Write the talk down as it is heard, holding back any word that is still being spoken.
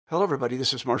Hello, everybody.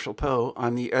 This is Marshall Poe.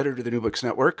 I'm the editor of the New Books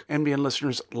Network. NBN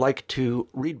listeners like to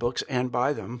read books and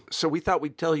buy them. So we thought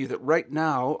we'd tell you that right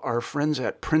now, our friends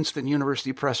at Princeton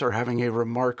University Press are having a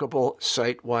remarkable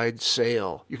site-wide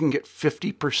sale. You can get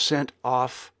 50%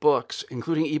 off books,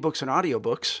 including ebooks and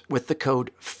audiobooks, with the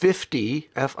code 50,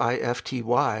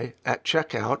 F-I-F-T-Y, at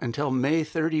checkout until May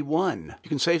 31. You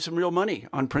can save some real money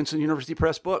on Princeton University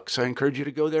Press books. I encourage you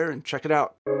to go there and check it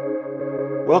out.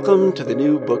 Welcome to the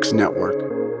New Books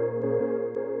Network.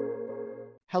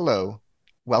 Hello,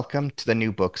 welcome to the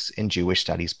New Books in Jewish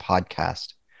Studies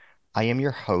podcast. I am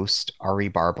your host, Ari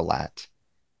Barbalat.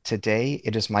 Today,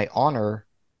 it is my honor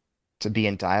to be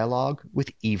in dialogue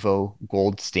with Ivo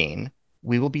Goldstein.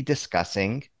 We will be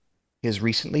discussing his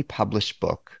recently published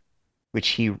book, which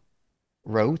he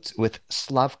wrote with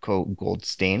Slavko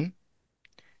Goldstein,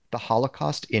 The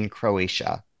Holocaust in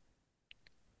Croatia,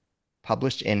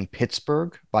 published in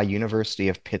Pittsburgh by University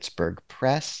of Pittsburgh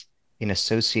Press, in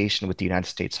association with the United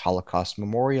States Holocaust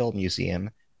Memorial Museum,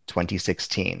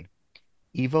 2016.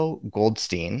 Ivo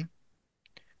Goldstein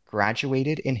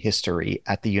graduated in history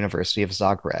at the University of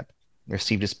Zagreb and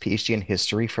received his PhD in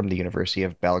history from the University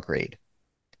of Belgrade.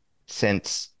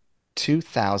 Since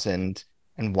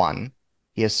 2001,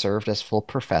 he has served as full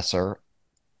professor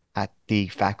at the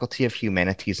Faculty of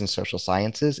Humanities and Social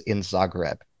Sciences in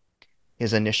Zagreb.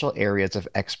 His initial areas of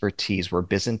expertise were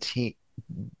Byzantine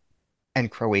and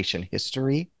Croatian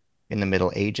history in the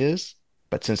Middle Ages,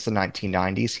 but since the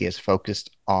 1990s, he has focused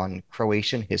on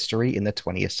Croatian history in the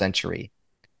 20th century.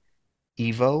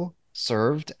 Ivo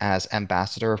served as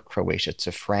ambassador of Croatia to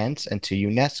France and to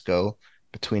UNESCO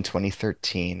between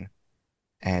 2013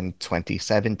 and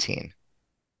 2017.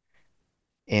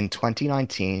 In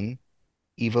 2019,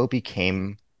 Ivo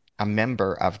became a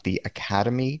member of the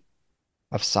Academy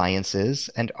of Sciences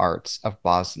and Arts of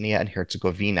Bosnia and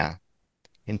Herzegovina.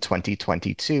 In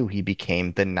 2022, he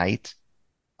became the Knight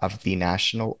of the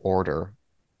National Order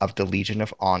of the Legion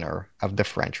of Honor of the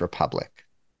French Republic.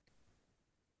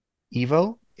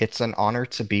 Ivo, it's an honor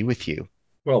to be with you.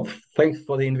 Well, thanks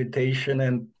for the invitation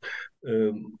and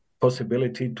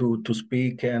possibility to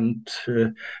speak and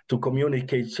to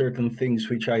communicate certain things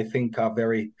which I think are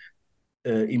very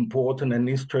important and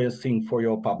interesting for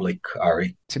your public,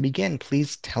 Ari. To begin,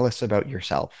 please tell us about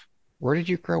yourself. Where did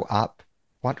you grow up?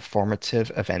 What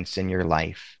formative events in your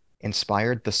life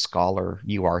inspired the scholar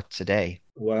you are today?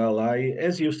 Well,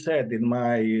 as you said in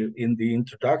the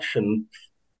introduction,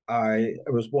 I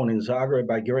was born in Zagreb.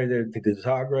 I graduated in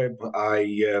Zagreb.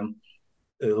 I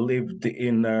lived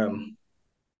in,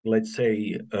 let's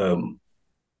say,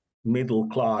 middle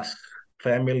class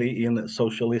family in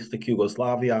socialistic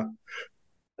Yugoslavia.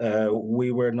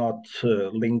 We were not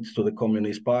linked to the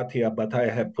Communist Party, but I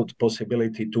had the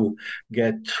possibility to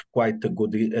get quite a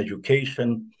good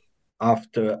education.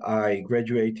 After I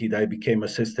graduated, I became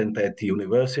assistant at the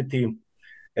university,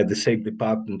 at the same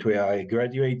department where I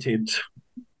graduated.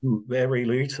 Very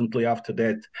recently after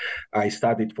that, I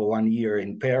studied for 1 year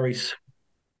in Paris.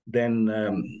 Then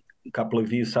a couple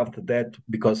of years after that,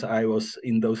 because I was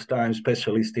in those times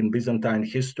specialist in Byzantine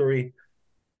history,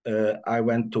 I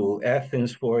went to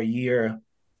Athens for a year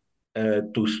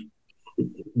to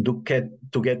get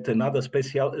another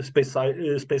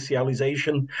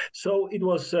specialization. So it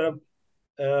was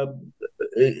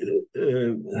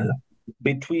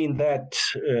between that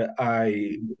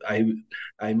I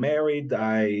married.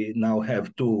 I now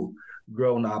have two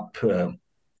grown-up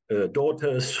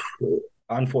daughters.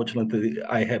 Unfortunately,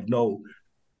 I have no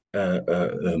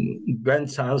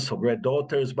grandsons or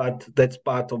granddaughters, but that's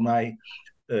part of my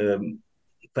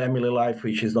family life,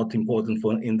 which is not important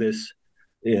in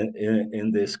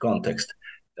this context.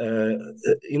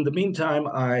 In the meantime,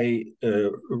 I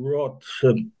wrote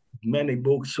many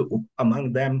books.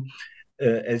 Among them,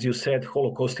 as you said,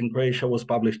 Holocaust in Croatia was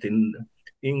published in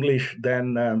English.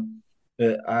 Then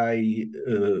I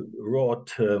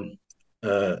wrote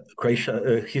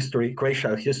Croatia history,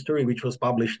 which was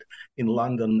published in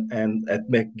London and at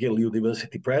McGill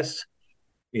University Press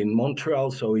in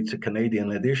Montreal, so it's a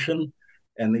Canadian edition,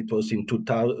 and it was in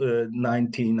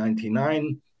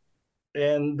 1999.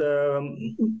 And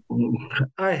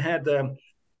I had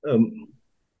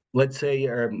let's say,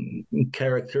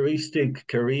 characteristic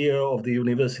career of the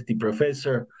university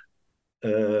professor,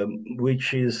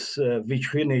 which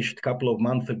finished a couple of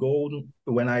months ago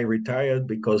when I retired,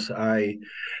 because I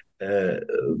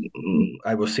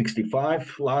was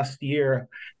 65 last year,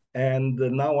 and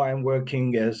now I'm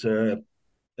working as a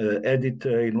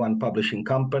editor in one publishing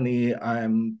company.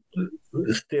 I'm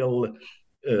still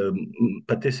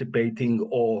participating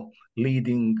or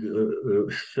leading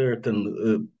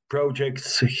certain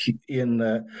projects in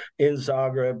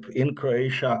Zagreb, in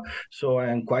Croatia. So I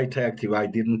am quite active. I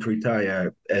didn't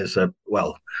retire as a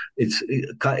well.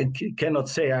 I cannot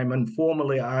say I'm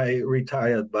informally I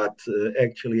retired, but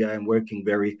actually I'm working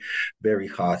very, very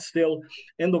hard still.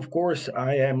 And of course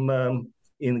I am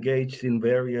engaged in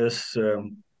various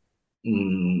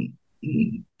mm,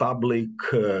 public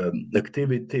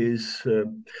activities.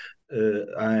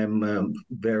 I'm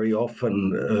very often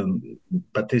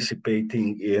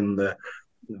participating in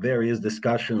various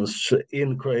discussions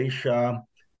in Croatia,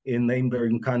 in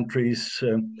neighboring countries,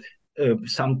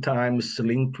 sometimes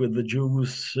linked with the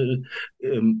Jews,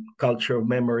 culture of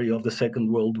memory of the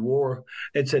Second World War,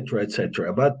 etc.,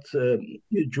 etc. But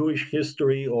Jewish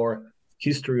history or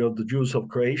history of the Jews of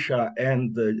Croatia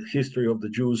and the history of the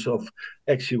Jews of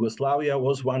ex-Yugoslavia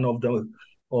was one of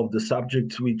the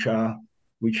subjects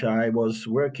which I was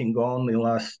working on in the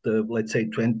last, let's say,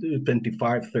 20,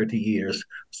 25, 30 years.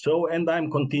 So, and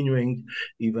I'm continuing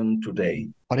even today.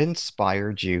 What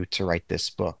inspired you to write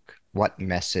this book? What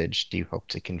message do you hope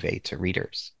to convey to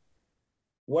readers?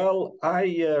 Well,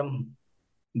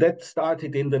 that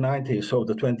started in the 90s of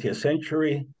the 20th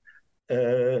century.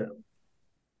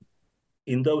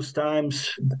 In those times,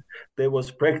 there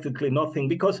was practically nothing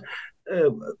because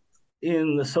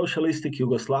in socialistic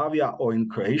Yugoslavia or in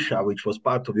Croatia, which was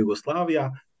part of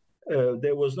Yugoslavia,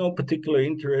 there was no particular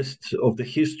interest of the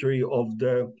history of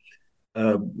the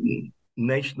uh,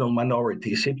 national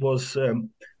minorities. It was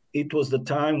the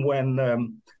time when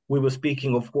we were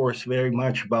speaking, of course, very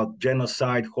much about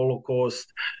genocide,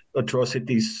 Holocaust,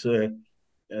 atrocities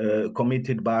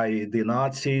committed by the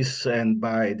Nazis and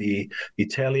by the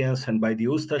Italians and by the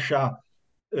Ustasha.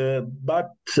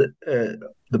 But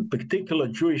the particular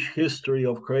Jewish history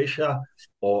of Croatia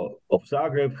or of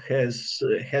Zagreb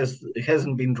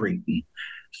hasn't been written.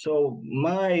 So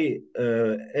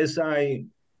as I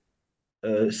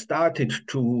started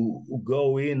to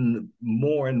go in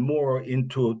more and more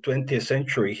into 20th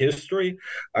century history,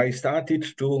 I started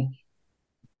to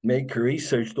make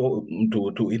research to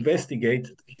investigate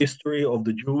the history of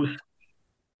the Jews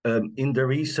in the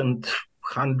recent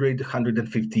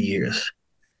 150 years.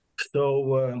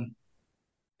 So,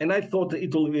 and I thought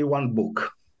it will be one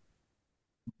book,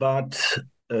 but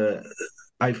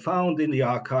I found in the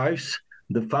archives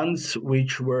the funds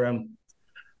which were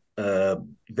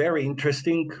very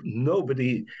interesting.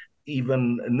 Nobody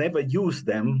even never used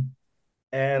them.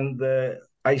 And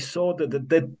I saw that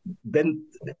then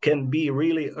can be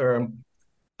really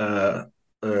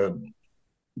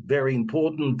very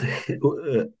important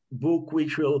book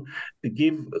which will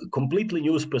give a completely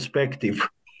new perspective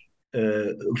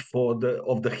of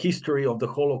the history of the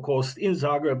Holocaust in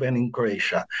Zagreb and in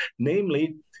Croatia.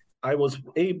 Namely, I was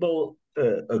able,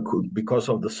 because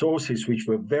of the sources which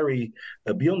were very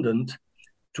abundant,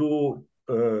 to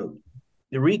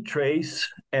retrace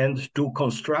and to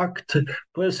construct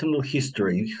personal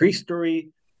history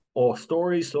or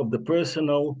stories of the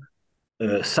personal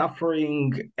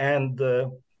suffering and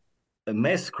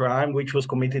mass crime which was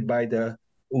committed by the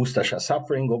Ustasha,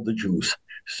 suffering of the Jews.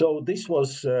 So this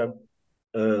was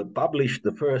published,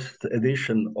 the first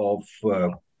edition of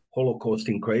Holocaust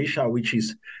in Croatia, which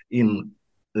is in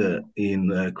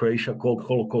Croatia called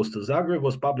Holocaust of Zagreb,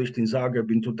 was published in Zagreb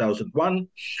in 2001.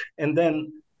 And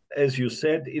then, as you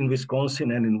said, in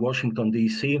Wisconsin and in Washington,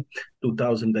 D.C.,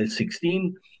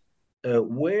 2016,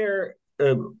 where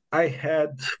I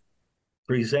had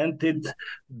presented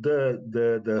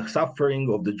the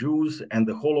suffering of the Jews and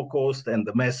the Holocaust and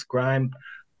the mass crime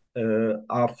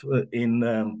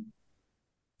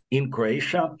in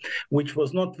Croatia, which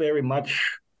was not very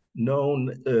much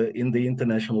known in the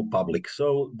international public.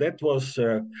 So that was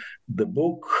the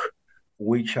book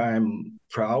which I'm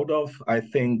proud of. I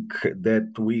think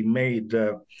that we made,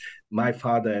 my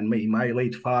father and me, my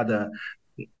late father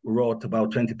wrote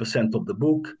about 20% of the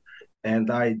book,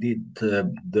 and I did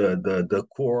the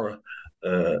core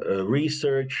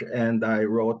research, and I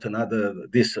wrote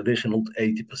this additional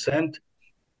 80%,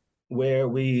 where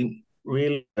we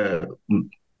really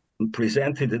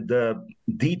presented the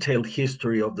detailed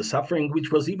history of the suffering,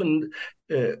 which was even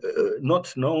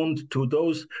not known to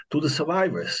the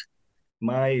survivors.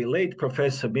 My late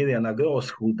professor Mirjana Agros,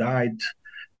 who died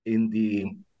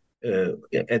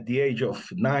at the age of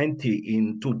 90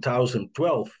 in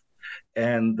 2012,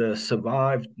 and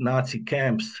survived Nazi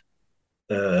camps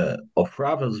of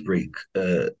Ravensbrück.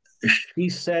 She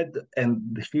said,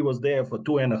 and she was there for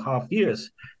 2.5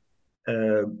 years.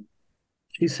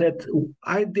 She said,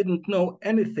 "I didn't know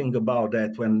anything about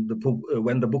that when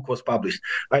the book was published.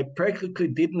 I practically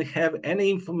didn't have any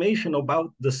information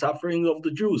about the suffering of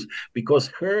the Jews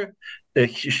because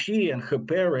she and her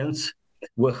parents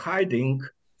were hiding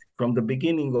from the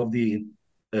beginning of the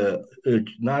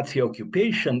Nazi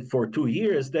occupation for 2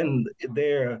 years. Then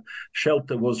their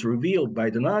shelter was revealed by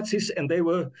the Nazis, and they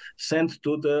were sent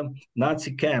to the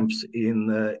Nazi camps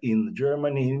in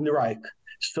Germany, in Iraq.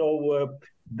 So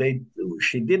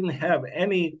she didn't have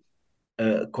any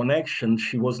connection.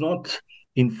 She was not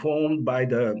informed by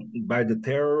the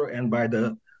terror and by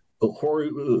the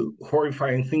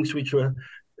horrifying things which were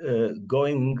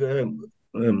going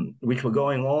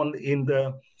on in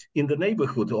the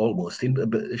neighborhood almost.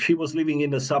 She was living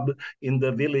in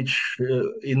the village,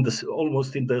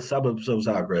 almost in the suburbs of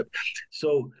Zagreb.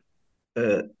 So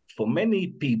for many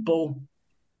people,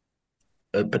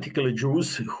 particularly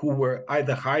Jews who were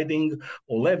either hiding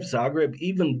or left Zagreb,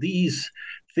 even these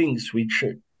things which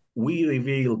we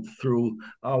revealed through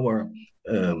our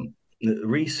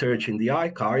research in the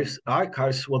archives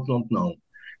was not known.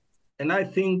 And I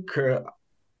think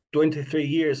 23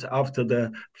 years after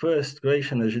the first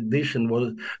Croatian edition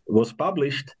was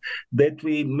published, that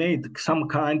we made some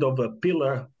kind of a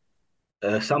pillar,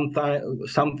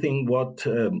 something what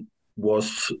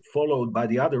was followed by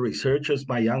the other researchers,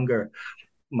 my younger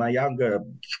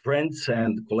friends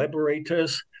and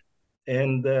collaborators.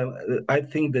 And I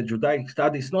think that Judaic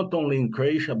studies, not only in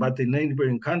Croatia, but in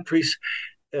neighboring countries,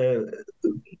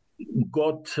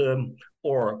 got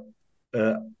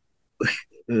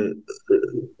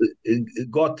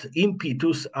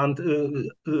impetus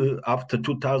after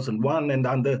 2001 and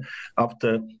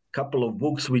after a couple of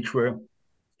books which were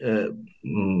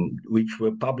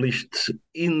published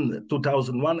in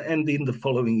 2001 and in the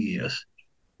following years.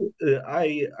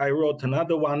 I wrote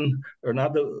another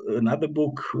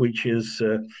book, which is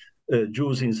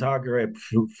Jews in Zagreb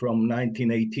from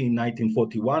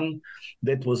 1941.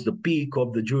 That was the peak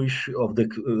of the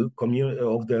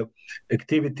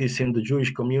activities in the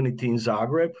Jewish community in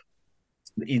Zagreb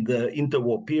in the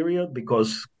interwar period,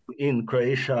 because in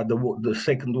Croatia the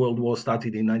Second World War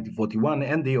started in 1941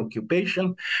 and the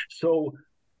occupation. So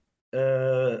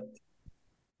that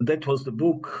was the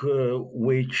book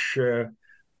which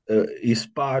is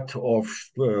part of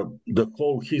the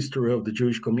whole history of the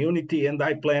Jewish community, and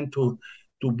I plan to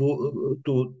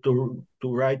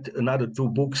write another 2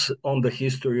 books on the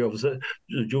history of the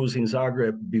Jews in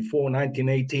Zagreb before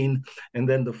 1918, and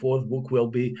then the 4th book will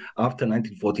be after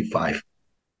 1945.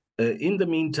 In the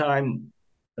meantime,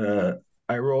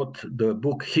 I wrote the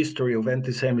book History of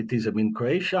Anti-Semitism in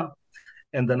Croatia,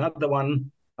 and another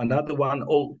one,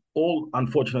 all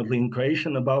unfortunately in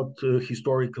Croatian, about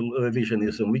historical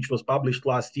revisionism, which was published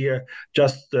last year,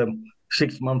 just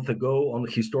 6 months ago, on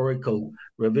historical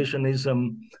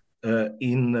revisionism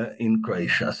in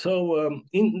Croatia. So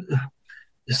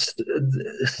this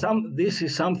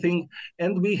is something,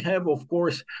 and we have, of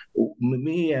course,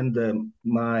 me and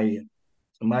my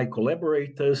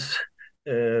collaborators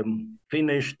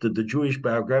finished the Jewish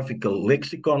biographical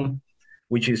lexicon,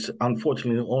 which is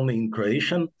unfortunately only in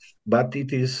Croatian, but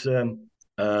it is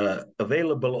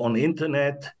available on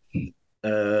internet,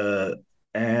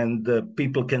 and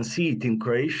people can see it in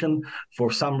Croatian.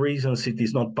 For some reasons, it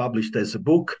is not published as a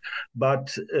book,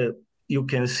 but you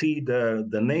can see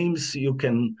the names, you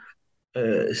can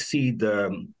see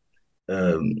the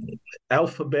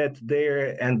alphabet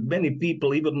there, and many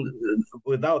people, even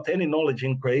without any knowledge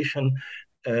in Croatian,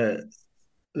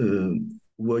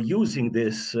 were using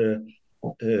this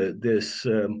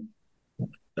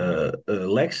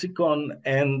lexicon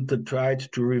and tried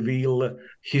to reveal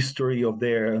history of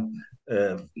their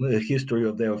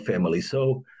family.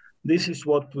 So this is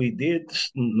what we did.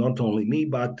 Not only me,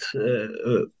 but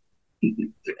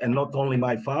and not only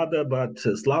my father, but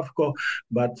Slavko,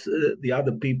 but the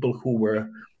other people who were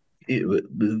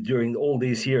during all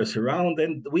these years around.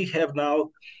 And we have now,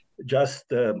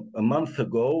 just a month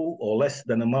ago, or less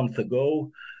than a month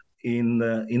ago, in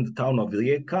the town of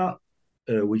Rijeka,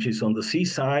 which is on the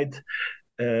seaside,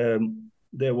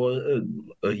 there were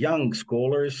young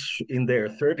scholars in their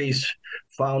 30s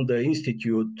found the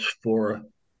Institute for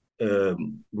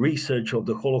Research of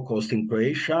the Holocaust in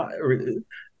Croatia,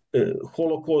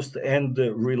 Holocaust and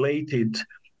related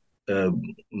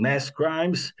mass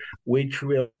crimes, which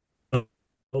will,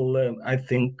 I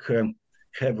think,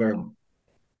 have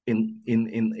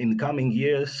in coming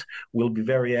years will be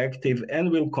very active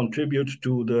and will contribute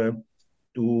to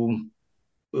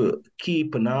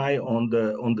keep an eye on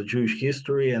the Jewish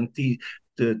history and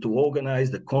to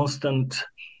organize the constant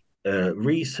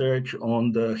research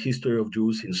on the history of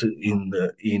Jews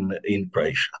in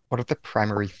Croatia. What are the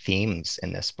primary themes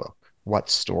in this book? What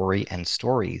story and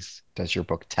stories does your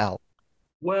book tell?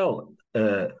 Well,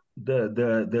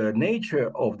 the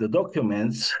nature of the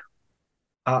documents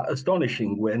are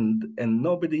astonishing and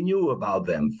nobody knew about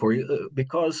them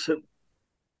because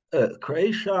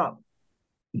Croatia,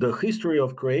 the history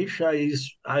of Croatia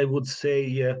is, I would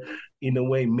say, in a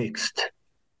way mixed.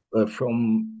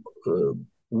 From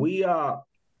we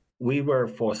were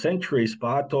for centuries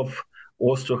part of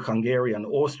Austro-Hungarian,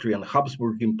 Austrian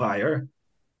Habsburg Empire,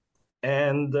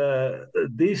 and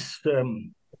this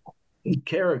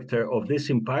character of this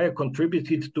empire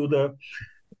contributed to the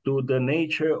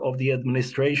nature of the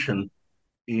administration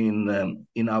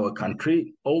in our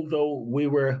country. Although we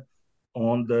were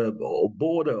on the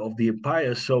border of the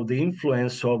empire, so the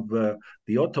influence of the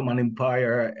Ottoman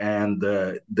Empire and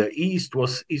the East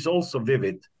is also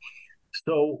vivid.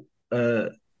 So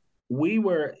we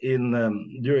were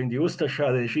during the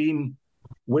Ustasha regime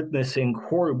witnessing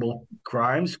horrible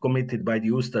crimes committed by the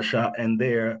Ustasha and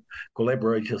their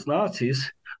collaborators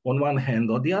Nazis on one hand.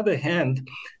 On the other hand,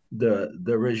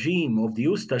 the regime of the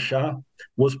Ustasha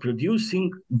was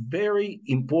producing very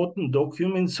important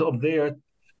documents of their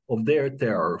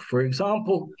terror. For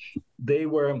example, they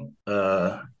were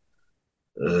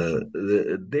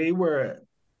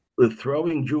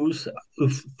throwing Jews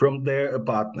from their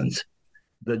apartments.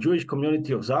 The Jewish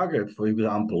community of Zagreb, for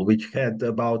example, which had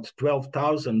about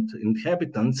 12,000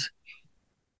 inhabitants,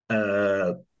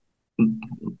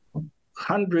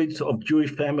 hundreds of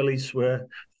Jewish families were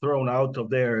thrown out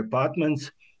of their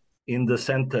apartments in the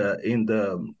center, in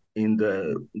the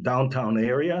downtown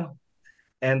area.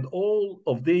 And all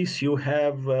of this, you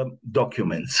have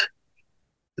documents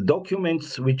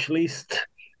which list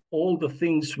all the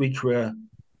things which were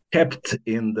kept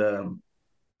in the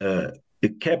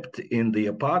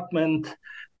apartment.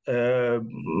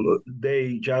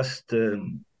 They just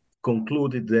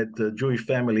concluded that the Jewish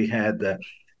family had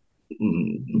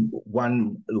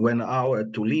 1 hour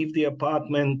to leave the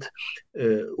apartment,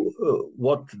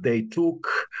 what they took,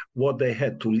 what they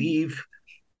had to leave,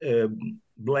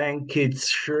 blankets,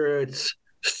 shirts,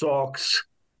 socks,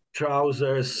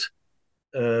 trousers,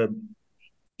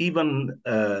 even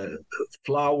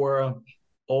flour,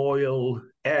 oil,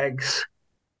 eggs.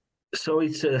 So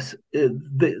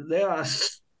there are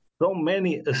so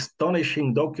many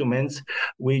astonishing documents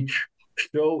which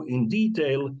show in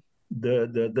detail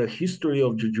the history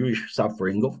of the Jewish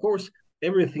suffering. Of course,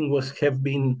 everything has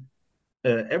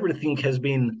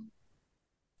been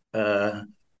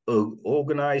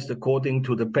organized according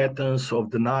to the patterns of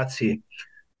the Nazi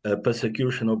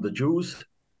persecution of the Jews.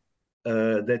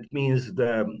 That means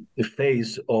the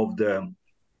phase of the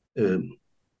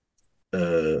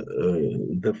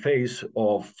phase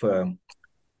of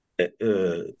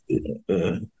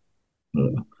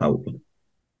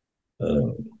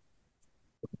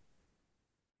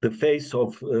the phase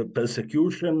of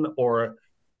persecution or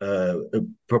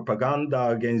propaganda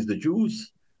against the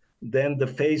Jews. Then the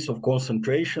phase of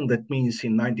concentration, that means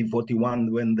in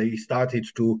 1941 when they started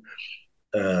to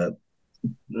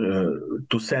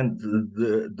send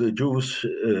the Jews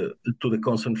to the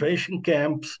concentration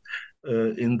camps.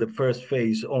 In the first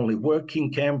phase, only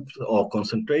working camps or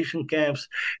concentration camps,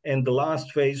 and the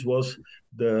last phase was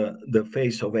the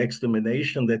phase of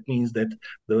extermination. That means that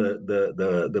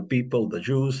the people, the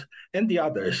Jews, and the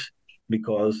others,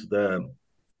 because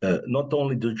not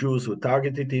only the Jews were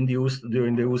targeted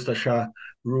during the Ustasha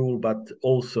rule, but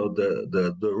also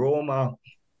the Roma,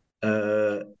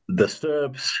 the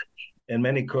Serbs, and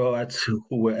many Croats who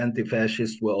were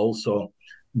anti-fascist were also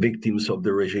victims of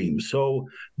the regime. So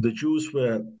the Jews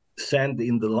were sent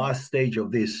in the last stage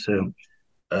of this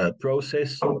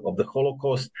process of the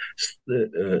Holocaust.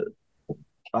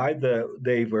 Either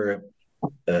they were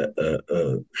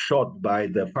shot by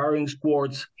the firing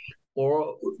squads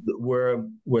or were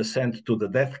sent to the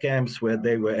death camps where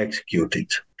they were executed.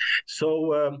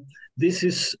 So this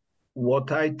is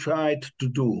what I tried to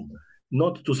do.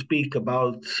 Not to speak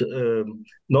about,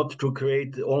 not to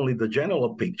create only the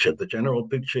general picture. The general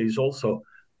picture is also,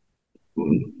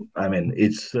 I mean,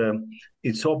 it's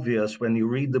obvious when you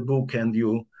read the book and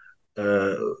you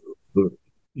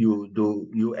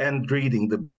end reading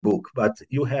the book, but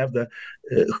you have the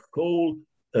whole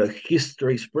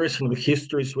histories, personal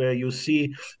histories, where you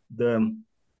see the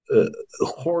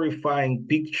horrifying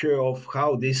picture of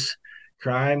how this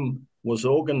crime was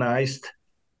organized.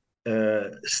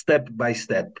 Step by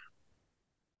step,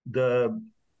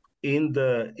 in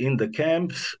the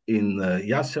camps, in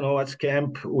Jasenovac's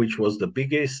camp, which was the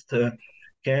biggest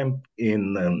camp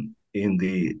in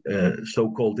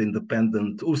so-called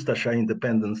Ustasha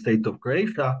independent state of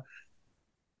Croatia,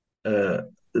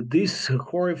 these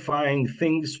horrifying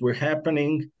things were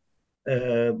happening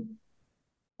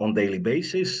on daily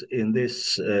basis. In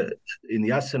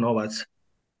Jasenovac,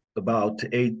 about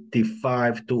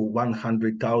 85 to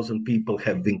 100,000 people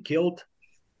have been killed.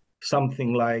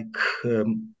 Something like,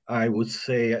 I would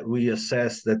say, we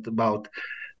assess that about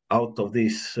out of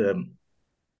these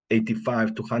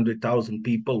 85 to 100,000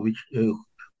 people who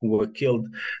were killed,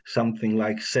 something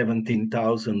like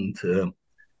 17,000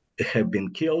 have been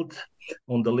killed.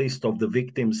 On the list of the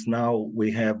victims now,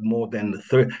 we have more than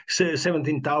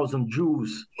 17,000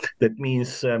 Jews. That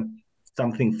means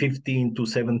something 15 to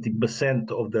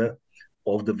 70%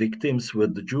 of the victims were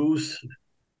the Jews.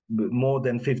 More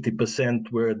than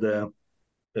 50% were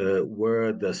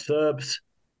the Serbs.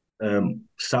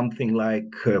 Something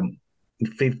like a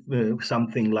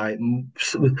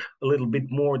little bit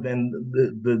more than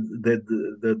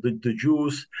the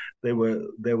Jews. There were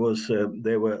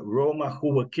Roma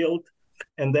who were killed,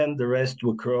 and then the rest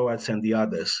were Croats and the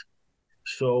others.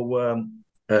 So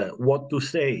what to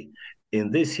say? In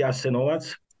this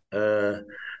Jasenovac,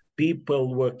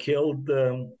 people were killed.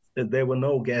 There were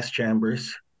no gas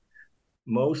chambers.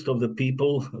 Most of the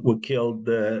people were killed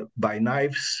by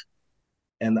knives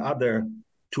and other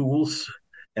tools,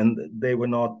 and they were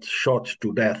not shot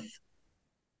to death.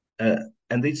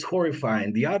 And it's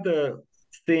horrifying. The other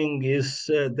thing is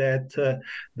that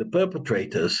the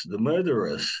perpetrators, the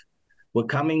murderers, were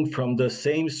coming from the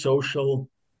same social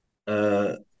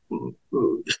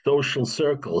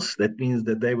circles. That means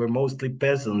that they were mostly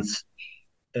peasants,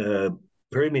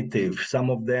 primitive. Some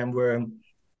of them were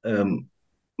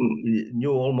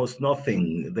knew almost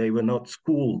nothing. They were not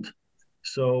schooled.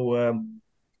 So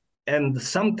and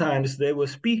sometimes they were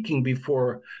speaking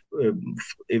before,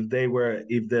 if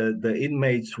the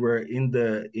inmates were in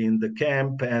the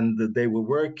camp and they were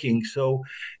working. So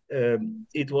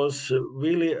it was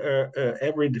really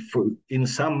in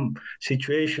some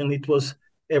situation it was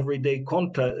everyday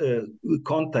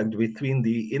contact between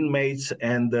the inmates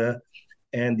and the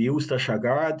Ustasha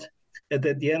guard. And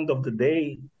at the end of the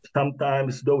day,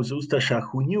 sometimes those Ustasha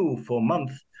who knew for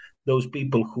months, those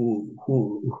people who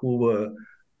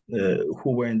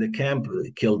were in the camp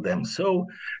killed them. So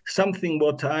something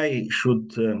what I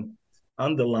should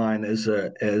underline as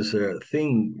a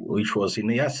thing which was in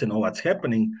Jasenovac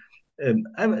happening.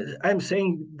 I'm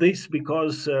saying this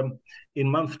because in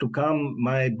months to come,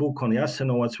 my book on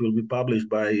Jasenovac will be published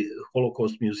by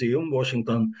Holocaust Museum,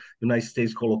 Washington, United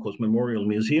States Holocaust Memorial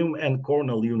Museum, and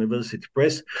Cornell University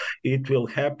Press. It will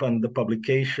happen, the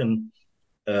publication,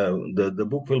 the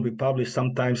book will be published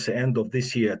sometimes end of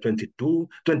this year, 24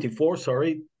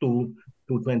 to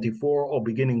 24 or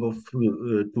beginning of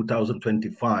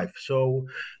 2025. So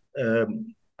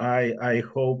I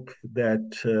hope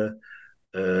that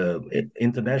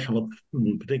international,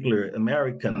 particularly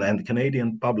American and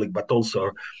Canadian public, but also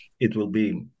it will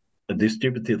be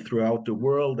distributed throughout the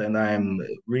world. And I'm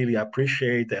really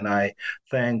appreciate and I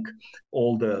thank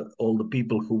all the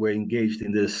people who were engaged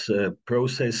in this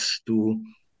process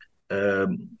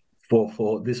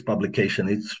for this publication.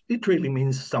 It really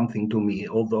means something to me.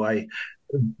 Although I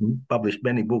published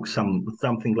many books,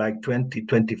 something like 20,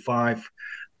 25.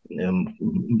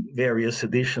 Various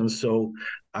editions, so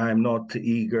I'm not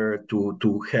eager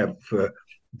to have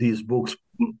these books.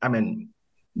 I mean,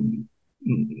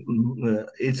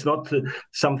 it's not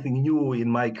something new in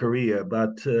my career,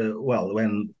 but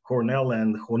when Cornell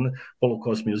and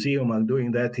Holocaust Museum are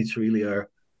doing that, it's really a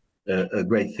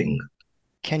great thing.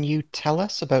 Can you tell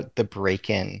us about the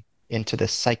break-in into the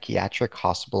psychiatric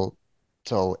hospital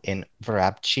in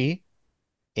Vrabchi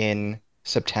in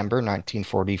September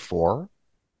 1944?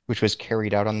 Which was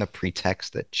carried out on the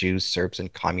pretext that Jews, Serbs,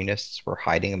 and communists were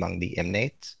hiding among the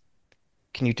inmates.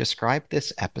 Can you describe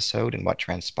this episode and what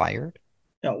transpired?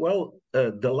 Yeah, well,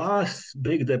 the last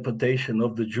big deportation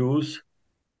of the Jews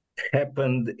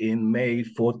happened in May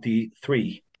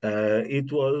 43.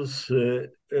 It was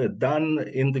done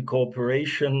in the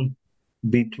cooperation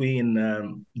between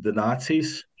the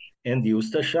Nazis and the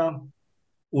Ustasha.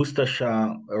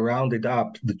 Ustasha rounded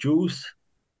up the Jews,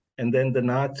 and then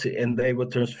they were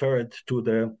transferred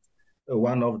to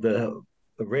one of the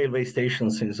railway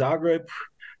stations in Zagreb,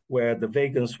 where the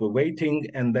wagons were waiting,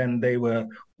 and then they were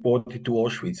brought to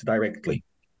Auschwitz directly.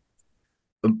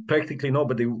 Practically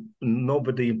nobody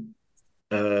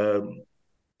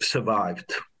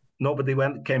survived. Nobody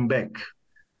came back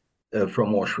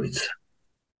from Auschwitz.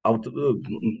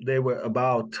 There were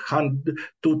about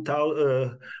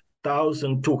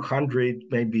 1,200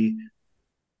 maybe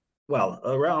well,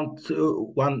 around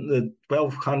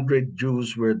 1,200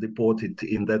 Jews were deported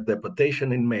in that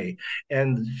deportation in May.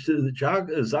 And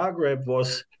Zagreb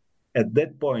was, at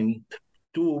that point,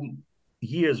 2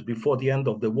 years before the end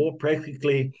of the war,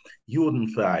 practically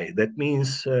Judenfrei. That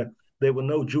means there were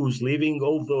no Jews living,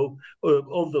 although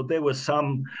there were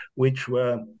some which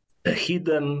were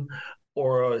hidden,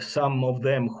 or some of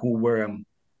them who were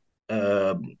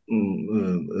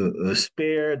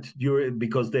spared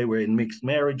because they were in mixed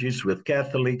marriages with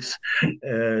Catholics.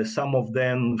 Some of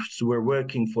them were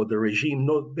working for the regime,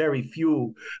 not very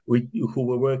few who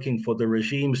were working for the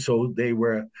regime, so they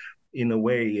were in a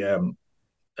way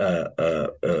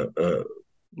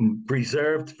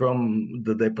preserved from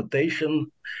the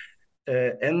deportation.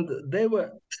 And there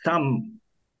were some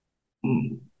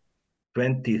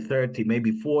 20, 30,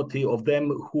 maybe 40 of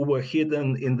them who were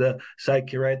hidden in the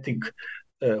psychiatric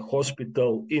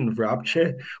hospital in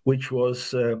Vrapče, which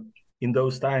was in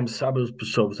those times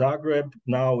suburbs of Zagreb.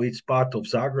 Now it's part of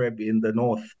Zagreb, in the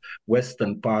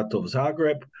northwestern part of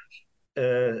Zagreb.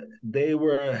 They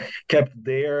were kept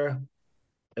there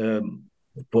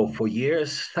for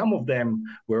years. Some of them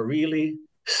were really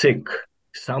sick.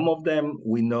 Some of them,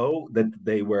 we know that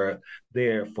they were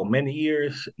there for many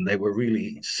years. They were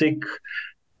really sick.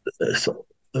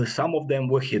 Some of them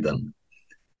were hidden.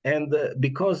 And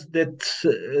because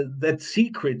that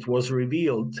secret was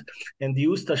revealed, and the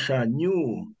Ustasha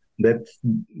knew that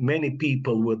many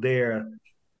people were there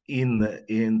in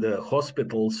the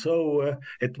hospital. So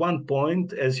at one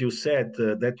point, as you said,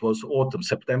 that was autumn,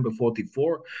 September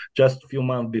 44, just a few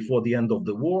months before the end of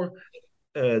the war,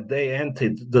 they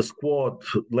entered the squad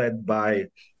led by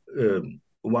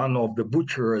one of the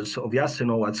butchers of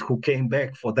Jasenovac, who came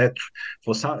back for that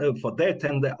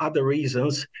and the other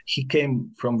reasons. He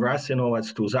came from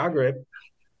Jasenovac to Zagreb.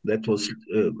 That was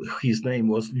his name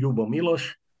was Ljubo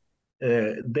Miloš.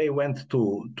 They went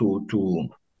to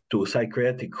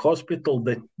psychiatric hospital.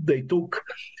 They took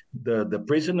the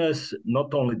prisoners,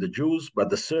 not only the Jews but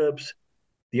the Serbs,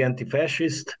 the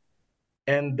anti-fascists,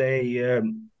 and they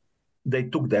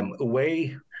took them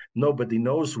away. Nobody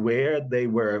knows where they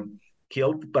were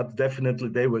killed, but definitely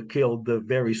they were killed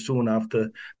very soon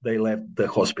after they left the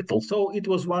hospital. So it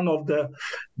was one of the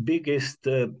biggest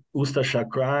Ustasha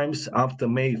crimes after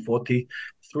May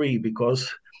 43,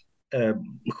 because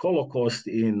Holocaust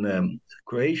in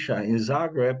Croatia, in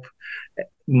Zagreb,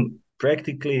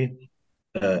 practically,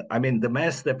 the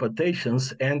mass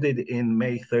deportations ended in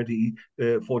May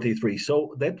 43.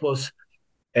 So that was,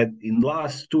 in the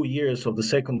last 2 years of the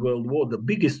Second World War, the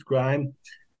biggest crime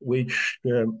which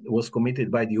was committed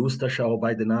by the Ustasha or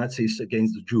by the Nazis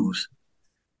against the Jews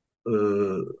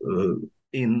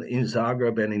in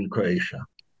Zagreb and in Croatia.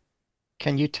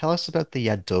 Can you tell us about the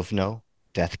Jadovno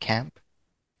death camp?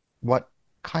 What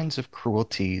kinds of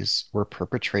cruelties were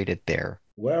perpetrated there?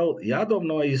 Well,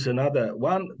 Jadovno is another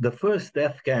one. The first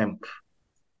death camp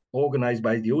organized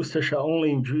by the Ustasha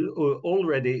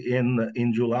already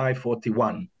in July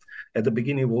 41, at the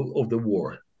beginning of the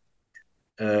war.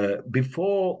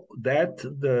 Before that,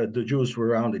 the Jews were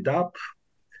rounded up,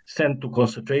 sent to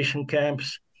concentration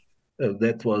camps.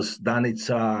 That was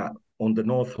Danica in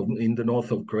the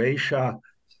north of Croatia,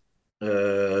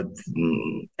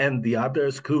 and the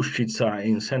others, Kruščica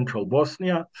in central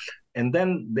Bosnia. And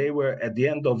then they were, at the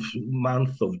end of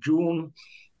month of June,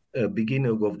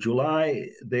 beginning of July,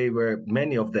 they were,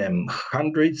 many of them,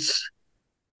 hundreds,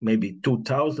 maybe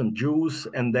 2,000 Jews,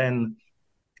 and then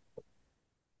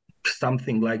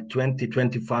something like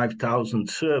 25,000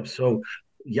 Serbs. So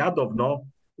Jadovno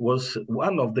was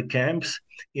one of the camps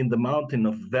in the mountain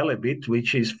of Velebit,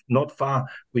 which is not far,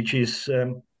 which is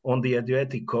on the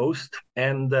Adriatic coast.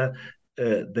 And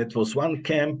that was one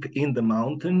camp in the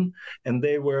mountain. And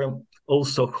there were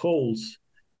also holes,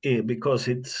 because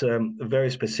it's a very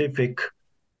specific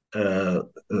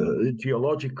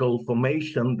geological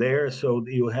formation there. So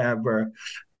you have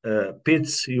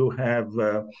pits, you have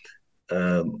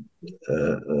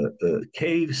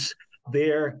caves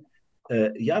there.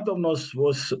 Jadovnos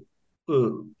was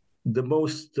the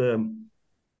most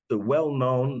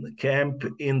well-known camp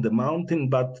in the mountain,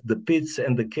 but the pits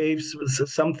and the caves was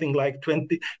something like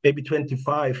 20, maybe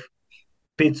 25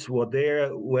 pits were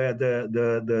there where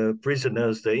the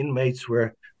prisoners, the inmates,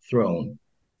 were thrown.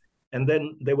 And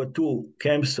then there were two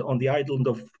camps on the island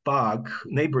of Pag,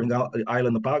 neighboring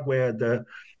island of Pag, where the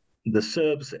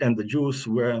Serbs and the Jews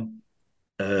were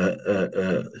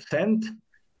sent,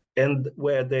 and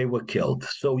where they were killed.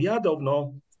 So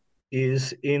Jadovno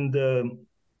is in the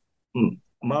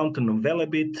mountain of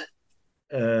Velebit.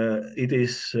 It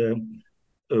is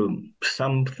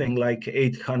something like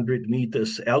 800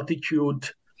 meters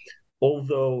altitude.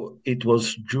 although it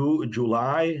was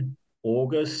July,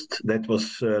 August, that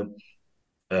was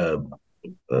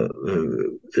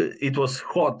it was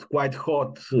hot, quite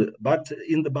hot, but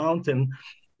in the mountain,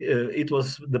 it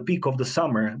was the peak of the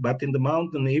summer. But in the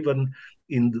mountain, even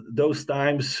in those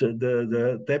times,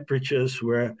 the temperatures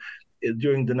were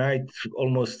during the night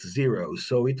almost zero.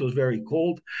 So it was very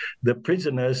cold. The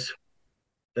prisoners,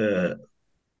 and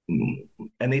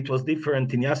it was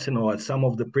different in Jasenovac. Some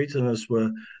of the prisoners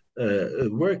were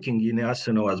working in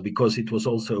Jasenovac because it was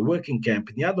also a working camp.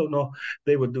 In Jadovno,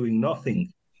 they were doing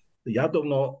nothing.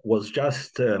 Jadovno was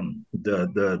just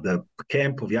the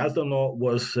camp of Jadovno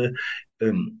was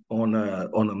on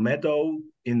a meadow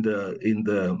in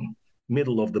the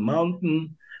middle of the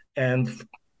mountain, and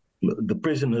the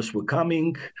prisoners were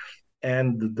coming,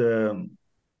 and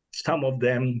some of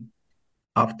them,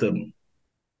 after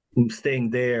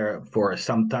staying there for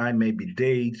some time, maybe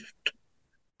days,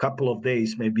 couple of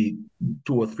days, maybe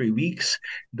 2 or 3 weeks,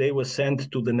 they were sent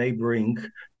to the neighboring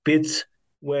pits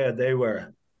where they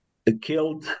were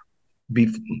killed. They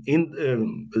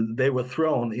were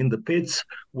thrown in the pits.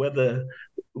 Whether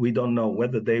we don't know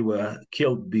whether they were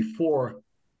killed before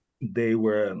they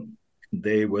were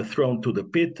thrown to the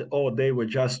pit, or they were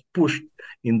just pushed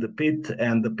in the pit,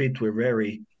 and the pit were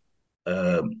very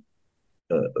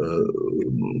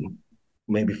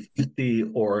maybe 50,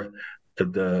 or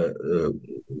the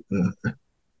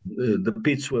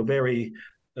pits were very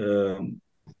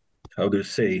how do you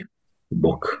say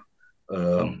book.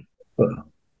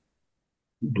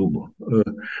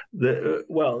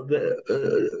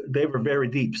 They were very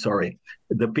deep. Sorry,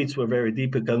 the pits were very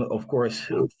deep, and of course,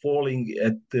 falling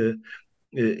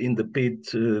in the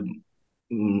pit,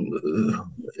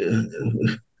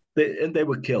 they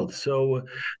were killed. So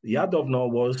Jadovno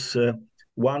was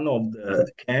one of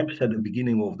the camps at the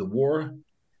beginning of the war.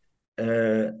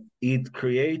 It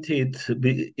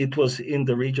was in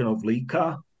the region of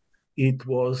Lika. It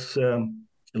was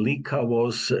Lika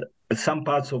was some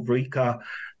parts of Lika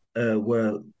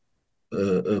were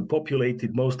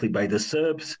populated mostly by the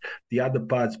Serbs, the other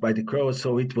parts by the Croats.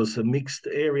 So it was a mixed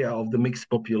area of the mixed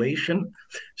population.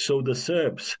 So the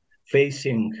Serbs,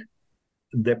 facing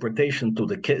deportations to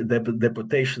the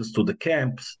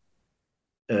camps,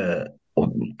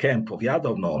 camp of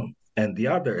Jadovno, and the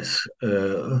others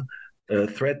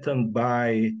threatened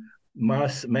by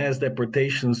mass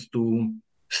deportations to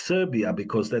Serbia,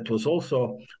 because that was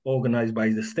also organized by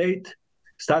the state,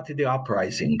 started the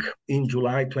uprising in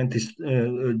July at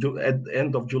the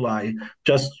end of July,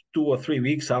 just 2 or 3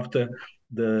 weeks after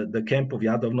the camp of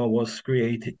Jadovno was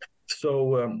created.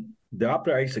 So the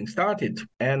uprising started,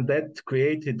 and that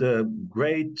created a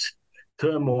great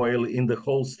turmoil in the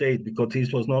whole state, because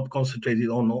this was not concentrated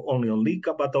only on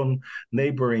Lika, but on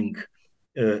neighboring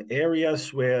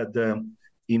areas where the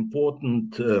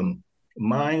important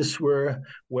mines were,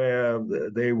 where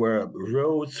there were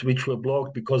roads which were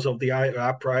blocked because of the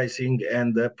uprising,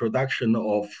 and the production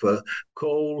of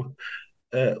coal,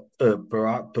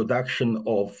 production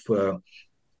of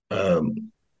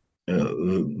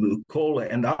coal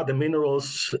and other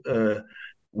minerals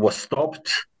was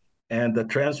stopped, and the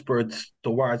transports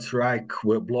towards Reich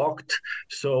were blocked.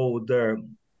 So the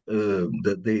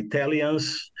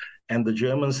Italians and the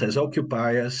Germans as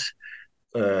occupiers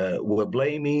were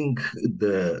blaming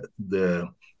the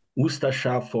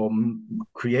Ustasha for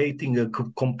creating a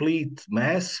complete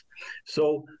mess.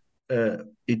 So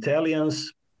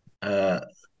Italians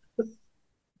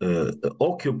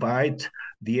occupied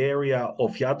the area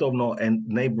of Jadovno and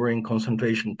neighboring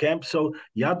concentration camps. So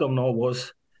Jadovno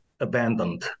was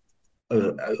abandoned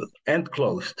and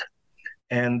closed.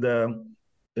 And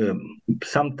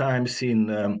sometimes in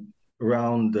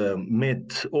around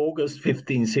mid-August,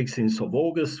 15th, 16th of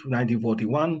August,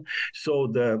 1941. So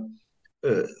the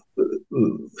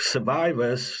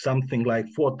survivors, something like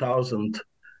 4,000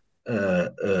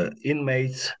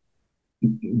 inmates,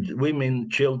 women,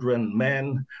 children,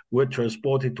 men, were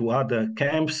transported to other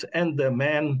camps, and the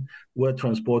men were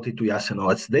transported to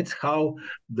Jasenovac. That's how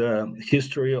the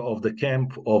history of the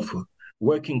camp of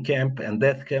working camp and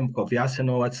death camp of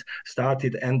Jasenovac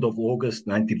started end of August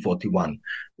 1941,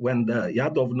 when the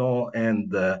Jadovno and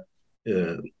the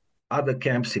other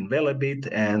camps in Velebit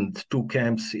and 2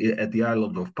 camps at the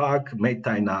island of Pag,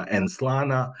 Metajna and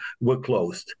Slana, were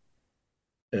closed.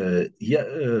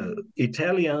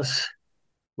 Italians,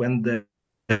 when the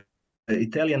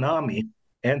Italian army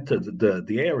entered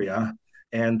the area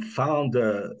and found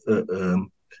the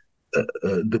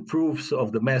proofs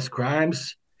of the mass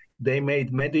crimes, they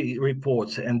made many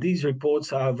reports, and these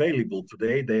reports are available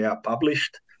today. They are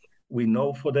published. We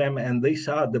know for them, and these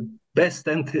are the best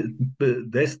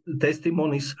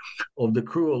testimonies of the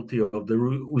cruelty of the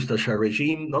Ustasha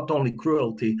regime, not only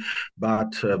cruelty,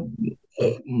 but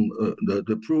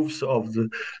the proofs of the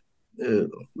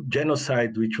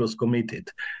genocide which was committed.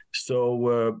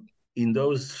 So in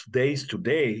those days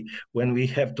today, when we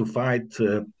have to fight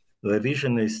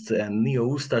revisionists and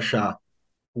neo-Ustasha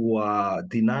who are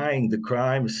denying the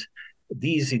crimes,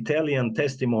 these Italian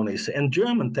testimonies and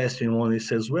German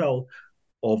testimonies as well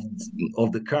of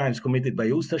the crimes committed by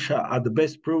Ustasha are the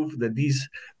best proof that these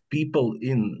people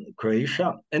in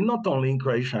Croatia, and not only in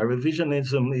Croatia,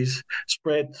 revisionism is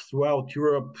spread throughout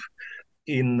Europe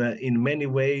in many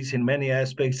ways, in many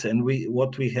aspects, and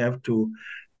what we have to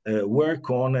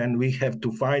work on and we have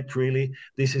to fight really.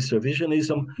 This is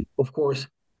revisionism, of course.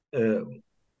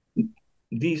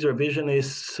 These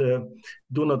revisionists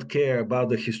do not care about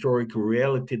the historical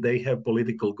reality. They have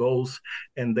political goals,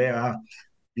 and they are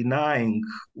denying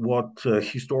what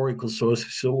historical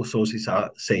sources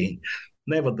are saying.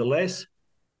 Nevertheless,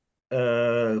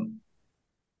 the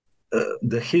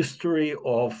history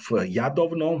of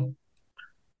Jadovno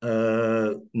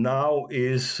now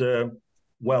is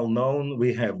well known.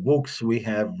 We have books, we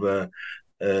have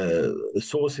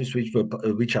sources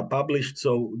which are published,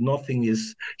 so nothing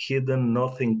is hidden,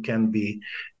 nothing can be.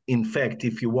 In fact,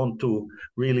 if you want to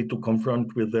really to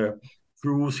confront with the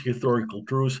truths, historical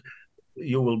truths,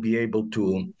 you will be able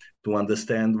to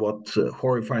understand what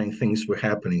horrifying things were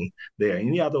happening there.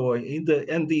 In the other way,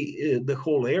 the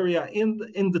whole area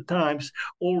in the times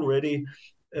already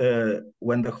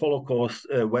when the Holocaust,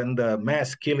 when the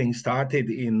mass killing started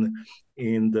in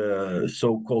the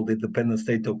so-called independent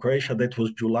state of Croatia, that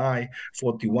was July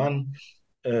 41,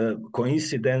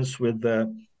 coincidence with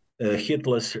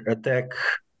Hitler's attack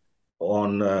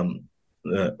on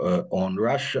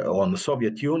Russia, on the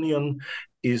Soviet Union,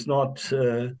 is not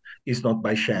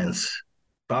by chance.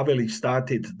 Pavelić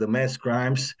started the mass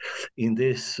crimes in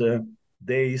these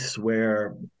days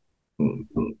where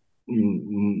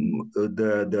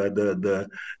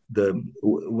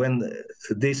when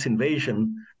this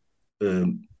invasion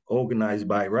organized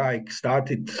by Reich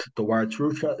started towards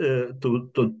Russia,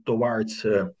 towards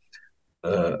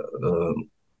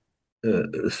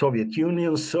Soviet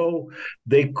Union, so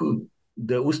they could.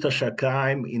 The Ustasha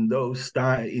crime in those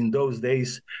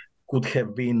days could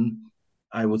have been,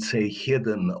 I would say,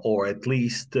 hidden, or at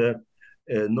least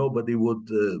nobody would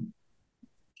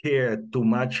care too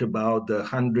much about the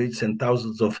hundreds and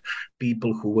thousands of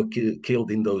people who were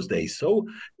killed in those days. So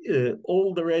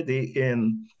already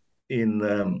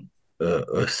in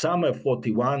summer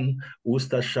 41,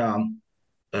 Ustasha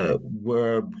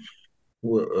were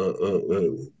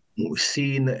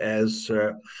seen as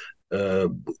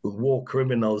war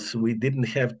criminals. We didn't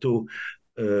have to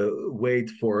wait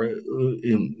for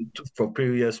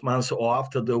previous months or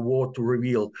after the war to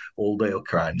reveal all their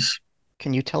crimes.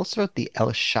 Can you tell us about the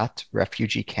El Shat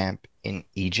refugee camp in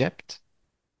Egypt?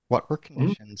 What were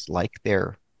conditions like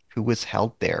there? Who was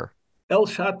held there? El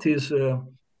Shat is a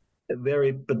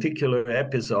very particular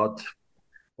episode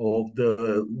of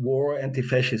the war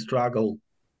anti-fascist struggle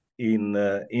in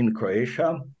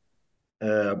Croatia.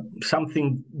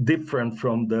 Something different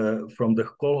from the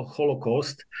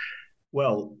Holocaust.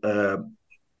 Well,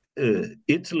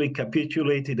 Italy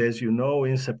capitulated, as you know,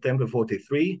 in September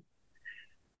 43,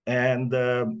 and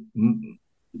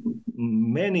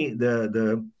many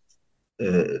the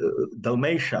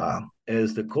Dalmatia,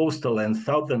 as the coastal and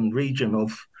southern region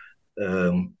of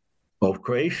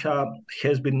Croatia,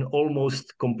 has been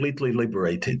almost completely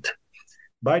liberated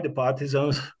by the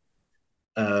partisans.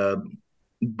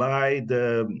 By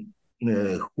the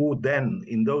who then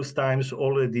in those times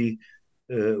already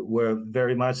were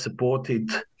very much supported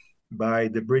by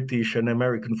the British and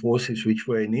American forces which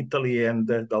were in Italy, and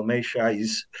Dalmatia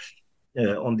is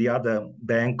on the other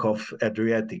bank of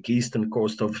Adriatic. Eastern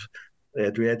coast of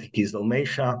Adriatic is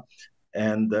Dalmatia,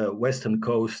 and the western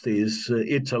coast is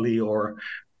Italy, or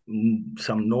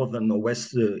some northern or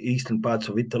west eastern parts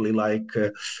of Italy like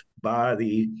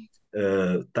Bari,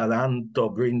 Taranto,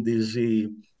 Brindisi,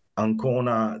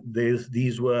 Ancona.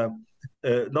 These were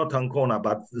not Ancona,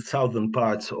 but the southern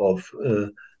parts of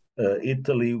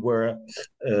Italy were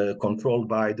controlled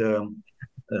by the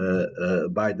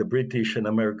British and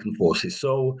American forces.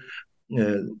 So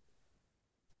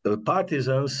the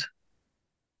partisans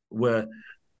were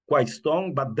quite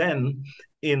strong, but then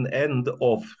in end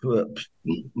of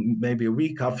maybe a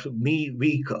week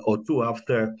or two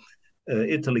after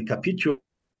Italy capitulated,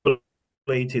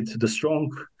 the strong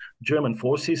German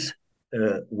forces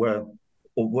were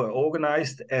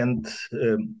organized and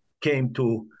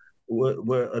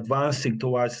were advancing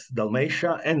towards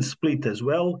Dalmatia and split as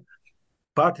well.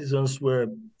 partisans were,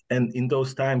 and in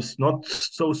those times, not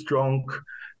so strong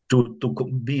to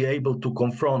be able to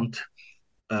confront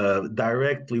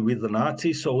directly with the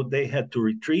Nazis, so they had to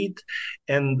retreat.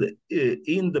 And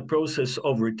in the process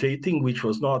of retreating, which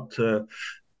was not,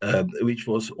 which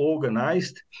was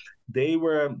organized, they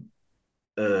were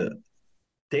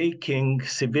taking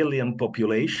civilian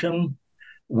population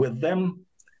with them.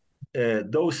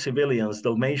 Those civilians,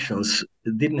 Dalmatians,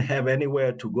 didn't have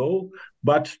anywhere to go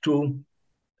but to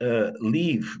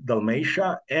leave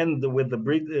Dalmatia, and with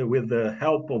the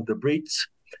help of the Brits,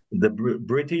 the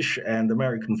British and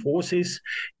American forces,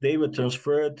 they were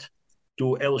transferred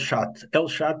to El Shat. El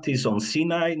Shat is on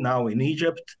Sinai, now in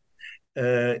Egypt.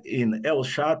 In El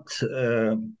Shat,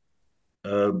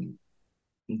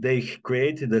 they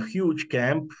created a huge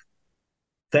camp.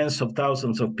 Tens of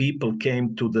thousands of people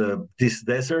came to this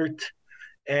desert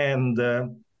and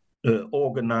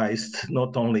organized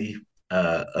not only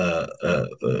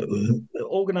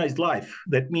organized life.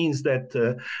 That means that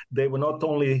they were not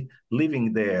only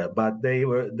living there, but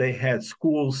they had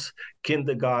schools,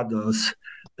 kindergartens,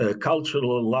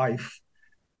 cultural life.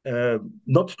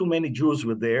 Not too many Jews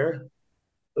were there,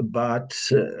 but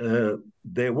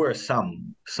there were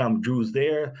some Jews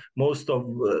there. Most of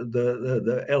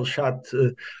the El Shat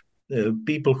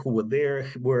people who were there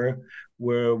were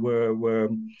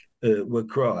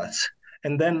Croats.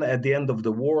 And then at the end of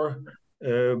the war,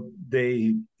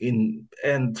 already in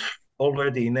end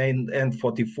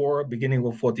 44, beginning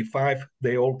of 45,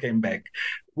 they all came back.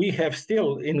 We have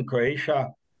still in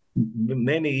Croatia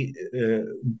many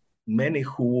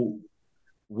who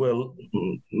were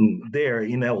there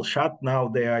in El Shat. Now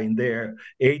they are in their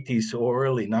 80s or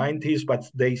early 90s, but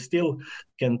they still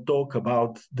can talk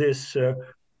about this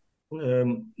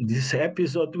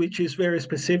episode, which is very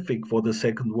specific for the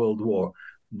Second World War.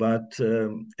 But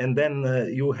and then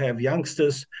you have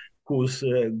youngsters whose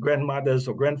grandmothers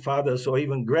or grandfathers or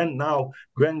even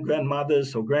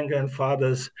grandmothers or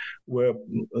grandfathers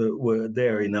were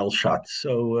there in El Shat.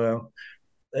 So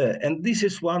and this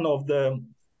is one of the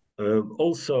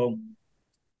also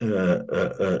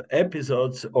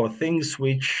episodes or things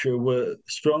which were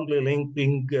strongly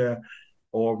linking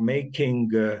or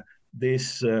making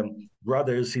this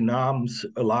brothers in arms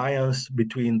alliance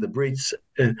between the Brits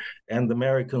and the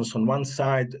Americans on one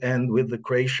side, and with the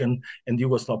Croatian and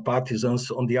Yugoslav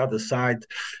partisans on the other side.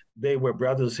 They were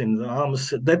brothers in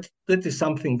arms. That is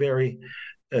something very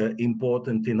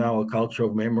important in our culture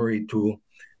of memory to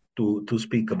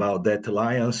speak about that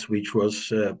alliance, which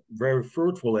was very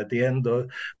fruitful. At the end,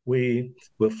 we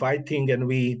were fighting, and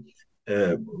we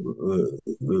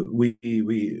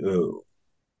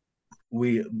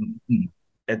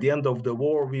at the end of the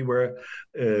war we were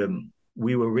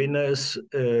winners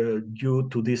due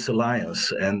to this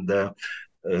alliance. And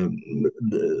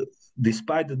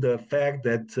despite the fact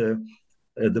that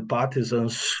the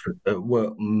partisans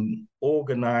were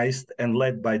organized and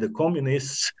led by the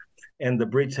communists, and the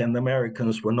Brits and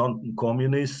Americans were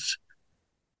non-communists,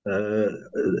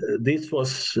 this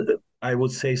was, I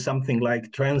would say, something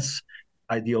like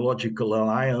trans-ideological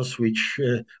alliance, which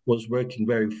was working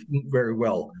very, very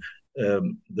well.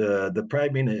 The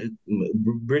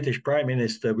British Prime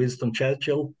Minister Winston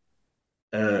Churchill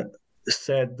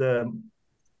said,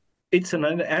 it's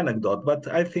an anecdote, but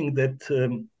I think that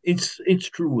it's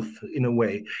truth in a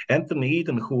way. Anthony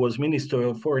Eden, who was Minister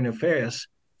of Foreign Affairs,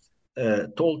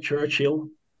 told Churchill,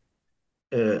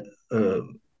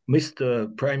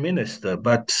 Mr. Prime Minister,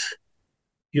 but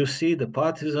you see, the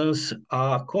partisans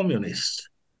are communists,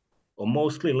 or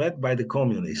mostly led by the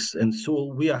communists, and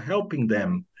so we are helping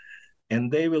them,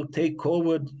 and they will take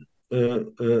over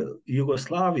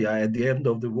Yugoslavia at the end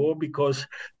of the war because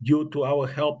due to our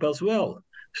help as well.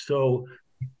 So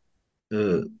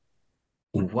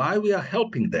why we are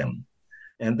helping them?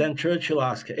 And then Churchill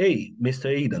asked, hey,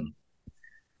 Mr. Eden,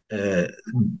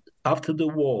 after the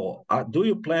war, do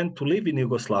you plan to live in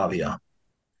Yugoslavia?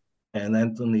 And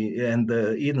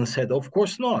Eden said, of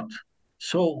course not.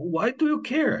 So why do you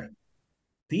care?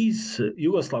 These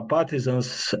Yugoslav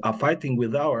partisans are fighting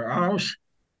with our arms.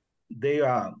 They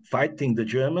are fighting the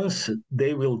Germans.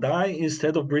 They will die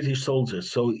instead of British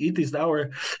soldiers. So it is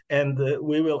and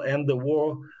we will end the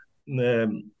war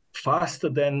faster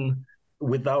than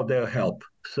without their help.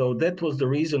 So that was the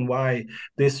reason why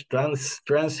this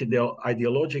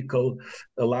trans-ideological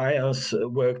alliance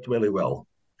worked really well.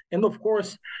 And of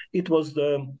course, it was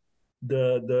the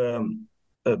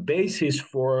basis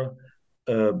for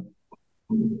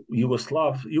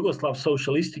Yugoslav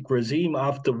socialistic regime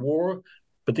after war,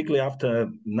 particularly after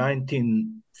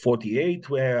 1948,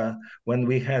 when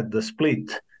we had the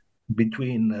split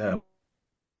between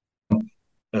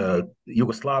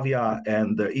Yugoslavia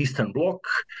and the Eastern Bloc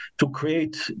to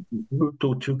create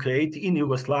in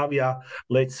Yugoslavia,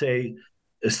 let's say,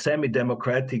 a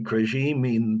semi-democratic regime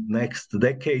in next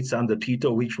decades under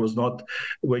Tito, which was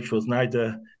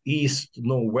neither east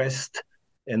nor west,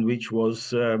 and which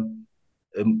was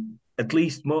at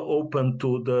least more open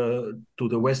to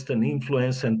the Western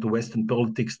influence and to Western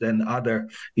politics than other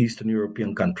Eastern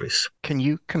European countries. Can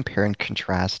you compare and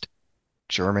contrast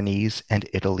Germany's and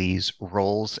Italy's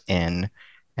roles in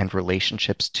and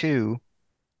relationships to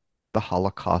the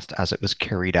Holocaust as it was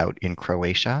carried out in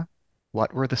Croatia?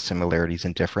 What were the similarities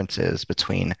and differences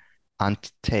between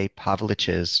Ante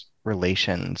Pavelić's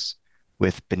relations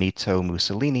with Benito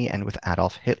Mussolini and with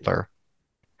Adolf Hitler?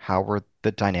 How were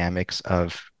the dynamics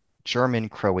of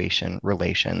German-Croatian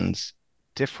relations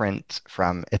different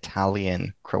from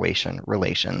Italian-Croatian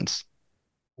relations?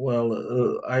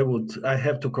 Well, I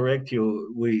have to correct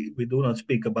you. We do not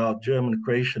speak about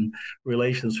German-Croatian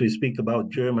relations. We speak about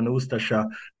German-Ustasha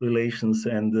relations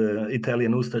and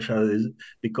Italian Ustasha,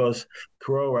 because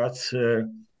Croats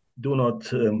do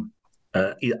not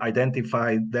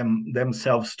identify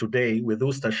themselves today with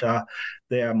Ustasha.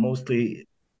 They are mostly,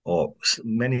 or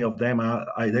many of them are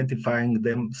identifying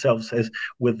themselves as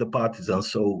with the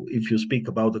partisans. So if you speak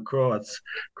about the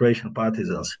Croatian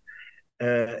partisans.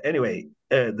 Anyway,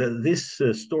 this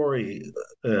story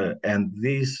and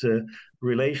these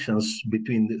relations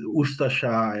between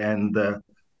Ustasha and,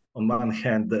 on one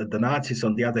hand, the Nazis,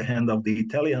 on the other hand, of the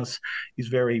Italians, is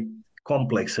very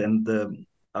complex, and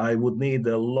I would need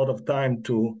a lot of time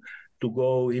to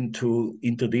go into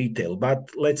detail. But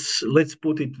let's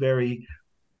put it very.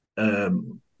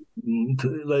 I'll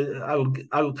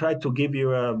try to give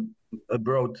you a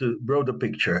broader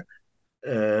picture.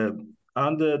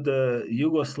 Under the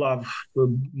Yugoslav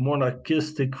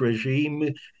monarchistic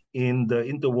regime in the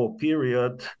interwar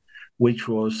period, which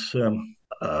was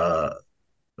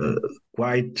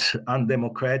quite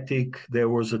undemocratic, there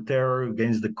was a terror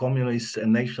against the communists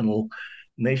and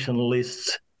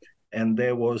nationalists, and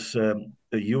there was a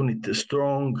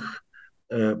strong,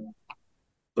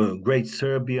 great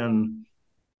Serbian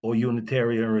or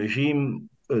unitarian regime.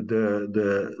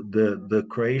 The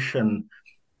Croatian.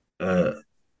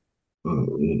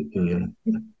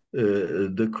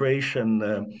 The Croatian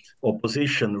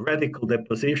opposition, radical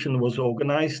opposition, was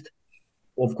organized.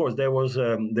 Of course, there was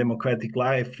democratic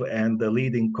life, and the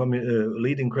leading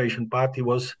Croatian party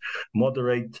was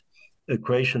moderate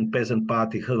Croatian peasant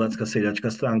party, Hrvatska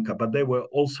seljačka stranka. But there were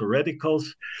also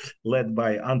radicals led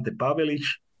by Ante Pavelić.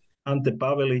 Ante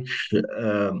Pavelić,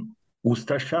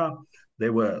 Ustasha. They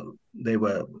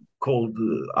were called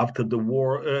after the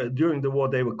war. During the war,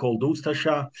 they were called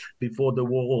Ustasha. Before the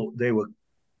war, they were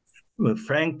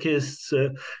Frankists,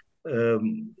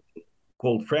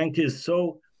 called Frankists.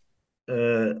 So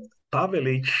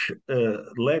Pavelić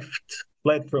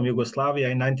fled from Yugoslavia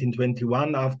in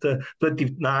 1929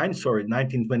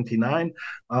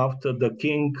 after the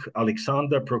King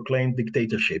Alexander proclaimed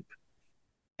dictatorship,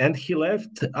 and he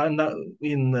left.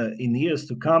 In years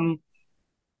to come,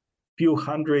 few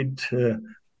hundred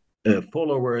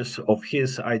followers of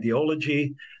his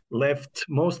ideology left,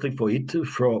 mostly for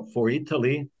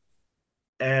Italy,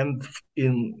 and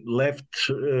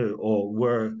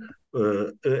were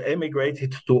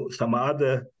emigrated to some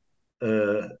other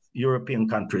European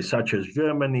countries, such as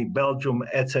Germany, Belgium,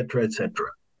 etc.,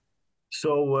 etc.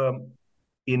 So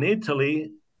in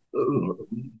Italy,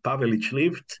 Pavelić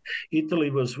lived. Italy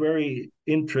was very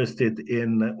interested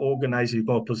in organizing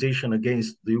opposition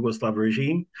against the Yugoslav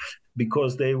regime,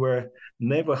 because they were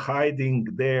never hiding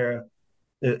their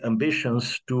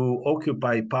ambitions to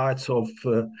occupy parts of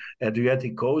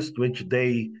Adriatic coast, which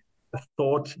they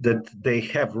thought that they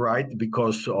have right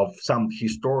because of some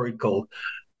historical.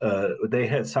 They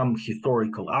had some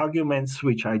historical arguments,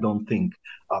 which I don't think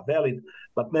are valid,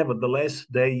 but nevertheless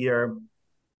they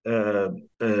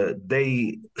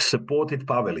supported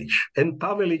Pavelić. And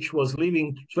Pavelić was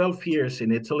living 12 years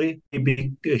in Italy.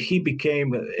 He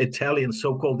became Italian,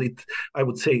 so-called I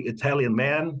would say Italian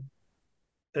man,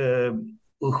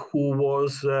 who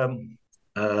was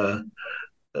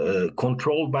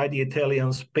controlled by the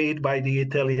Italians, paid by the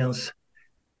Italians.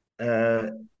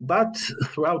 But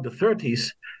throughout the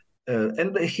 30s,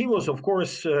 and he was, of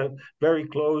course, very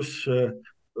close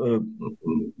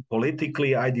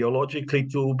politically,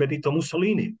 ideologically, to Benito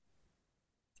Mussolini.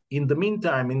 In the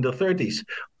meantime, in the 30s,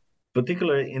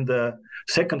 particularly in the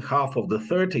second half of the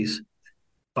 30s,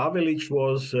 Pavelić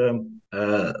was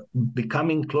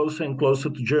becoming closer and closer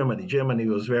to Germany. Germany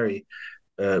was very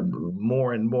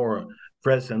more and more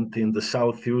present in the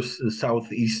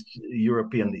southeast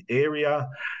European area.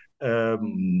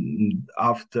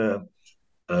 After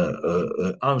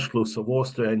Anschluss of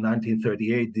Austria in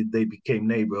 1938, they became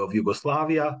neighbor of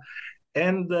Yugoslavia.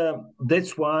 And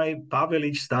that's why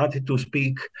Pavelić started to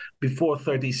speak. Before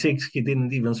 36, he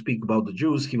didn't even speak about the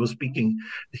Jews. He was speaking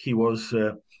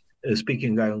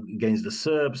against the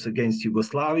Serbs, against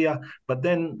Yugoslavia. But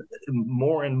then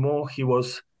more and more he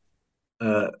was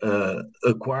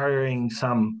acquiring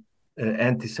some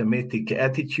anti-Semitic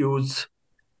attitudes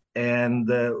and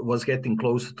was getting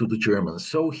closer to the Germans.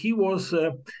 So he was,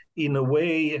 in a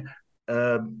way,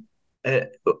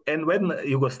 and when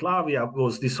Yugoslavia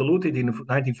was dissolved in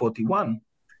 1941,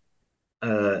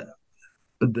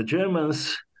 the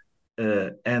Germans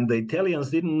and the Italians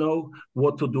didn't know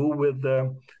what to do with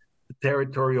the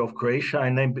territory of Croatia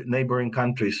and neighboring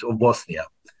countries of Bosnia.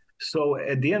 So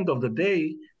at the end of the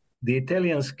day, the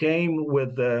Italians came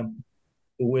with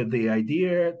the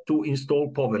idea to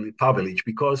install Pavelić,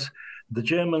 because the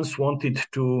Germans wanted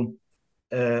to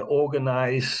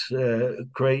organize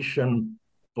Croatian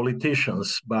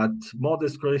politicians, but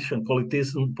modest Croatian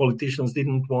politicians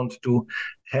didn't want to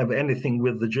have anything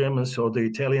with the Germans or the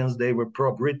Italians. They were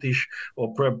pro-British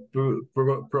or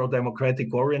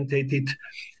pro-democratic orientated.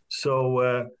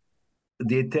 So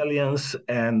the Italians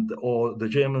or the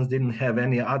Germans didn't have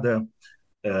any other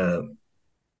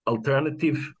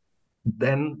alternative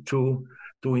than to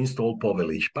install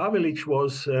Pavelić. Pavelić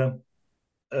was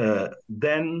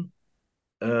then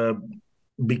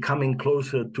becoming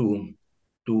closer to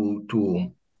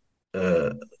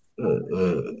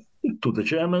the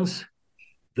Germans.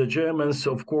 The Germans,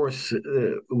 of course,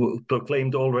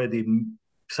 proclaimed already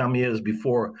some years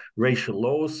before racial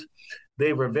laws.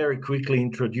 They were very quickly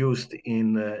introduced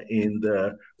in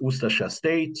the Ustasha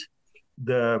state.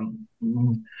 The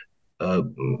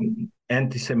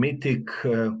anti-Semitic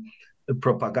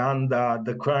propaganda,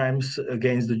 the crimes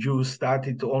against the Jews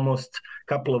started almost a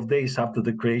couple of days after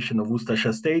the creation of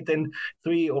Ustasha state, and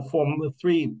 3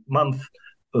 months,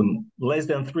 less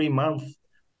than 3 months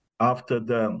after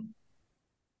the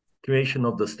creation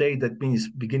of the state, that means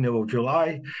beginning of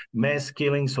July, mass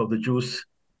killings of the Jews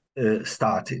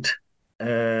started.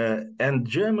 And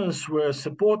Germans were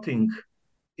supporting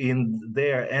in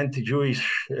their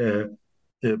anti-Jewish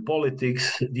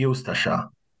politics the Ustasha.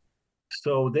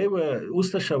 So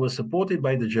Ustasha was supported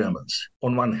by the Germans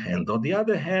on one hand. On the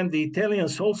other hand, the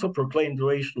Italians also proclaimed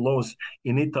racial laws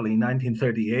in Italy in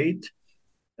 1938.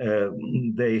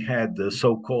 They had the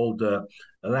so-called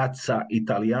razza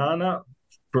italiana,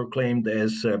 proclaimed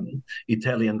as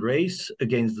Italian race,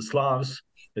 against the Slavs,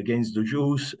 against the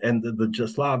Jews, and the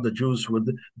Jews were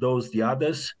the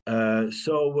others.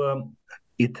 So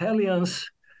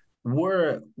Italians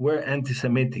were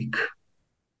anti-Semitic.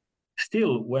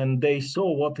 Still, when they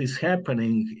saw what is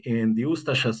happening in the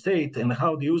Ustasha state and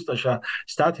how the Ustasha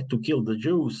started to kill the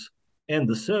Jews and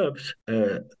the Serbs,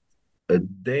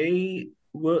 they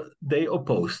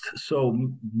opposed. So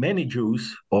many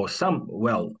Jews, or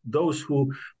those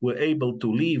who were able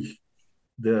to leave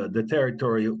the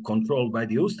territory controlled by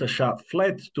the Ustasha,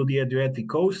 fled to the Adriatic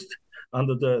coast at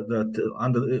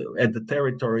the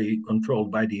territory controlled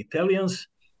by the Italians,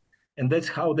 and that's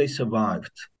how they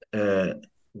survived.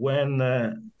 When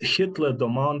Hitler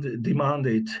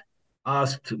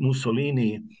asked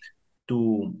Mussolini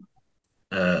to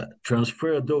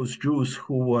transfer those Jews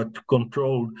who were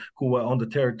on the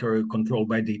territory controlled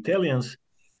by the Italians,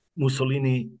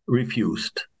 Mussolini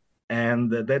refused, and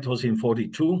that was in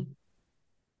 1942.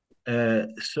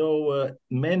 So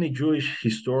many Jewish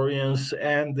historians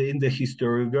and in the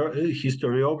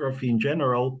historiography in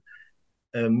general,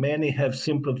 many have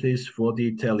sympathies for the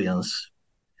Italians.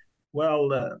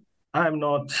 Well, I'm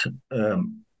not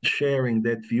sharing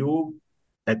that view,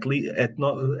 at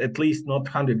least not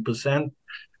 100%,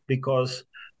 because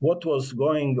what was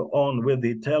going on with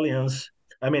the Italians,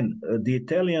 the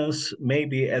Italians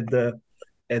maybe at the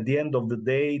end of the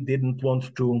day didn't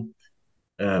want to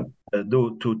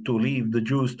leave the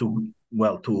Jews to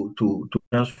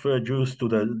transfer Jews to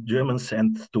the Germans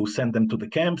and to send them to the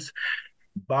camps,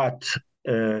 but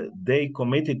they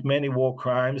committed many war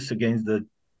crimes against the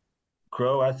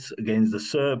Croats, against the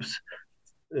Serbs,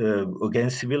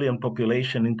 against civilian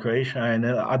population in Croatia and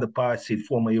other parts in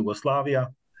former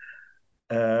Yugoslavia.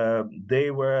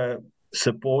 They were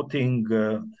supporting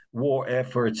war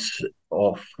efforts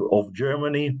of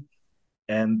Germany,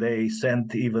 and they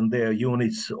sent even their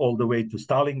units all the way to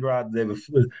Stalingrad.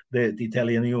 The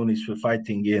Italian units were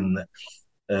fighting in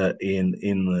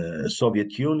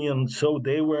Soviet Union, so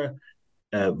they were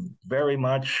very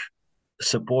much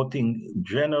supporting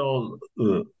general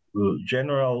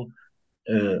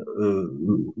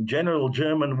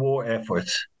German war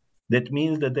efforts. that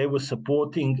means that they were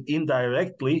supporting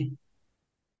indirectly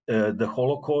the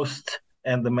Holocaust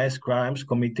and the mass crimes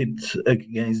committed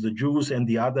against the Jews and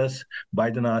the others by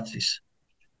the Nazis.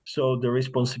 So the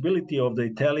responsibility of the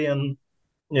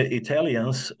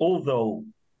Italians, although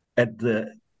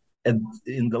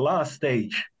in the last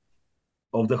stage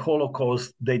of the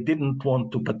Holocaust, they didn't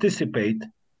want to participate.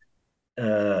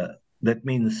 That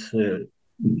means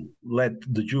let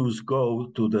the Jews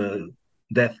go to the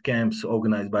death camps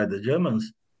organized by the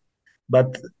Germans.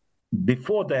 But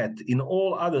before that, in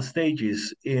all other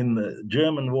stages in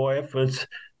German war efforts,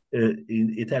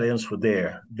 Italians were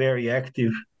there, very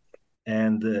active,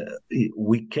 and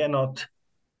we cannot.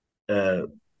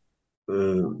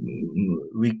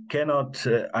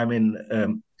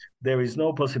 There is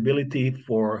no possibility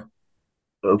for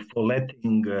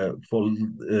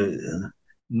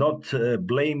not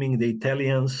blaming the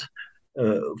Italians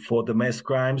for the mass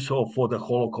crimes or for the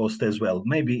Holocaust as well.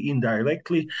 Maybe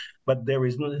indirectly, but their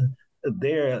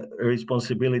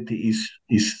responsibility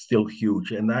is still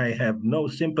huge, and I have no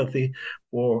sympathy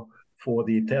for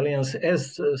the Italians,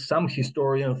 as some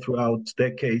historians throughout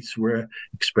decades were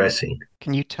expressing.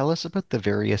 Can you tell us about the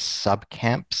various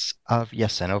sub-camps of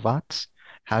Jasenovac?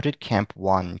 How did Camp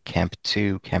 1, Camp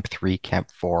 2, Camp 3,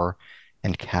 Camp 4,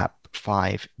 and Camp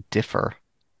 5 differ?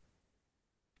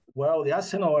 Well,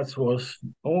 Jasenovac was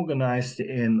organized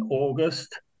in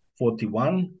August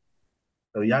 41.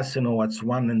 Jasenovac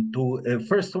 1 and 2.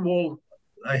 First of all,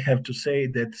 I have to say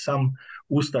that some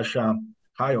Ustasha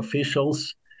high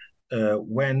officials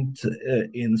went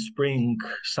in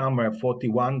summer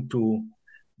 41 to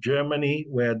Germany,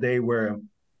 where they were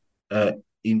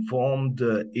informed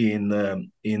in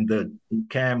the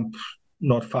camp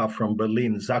not far from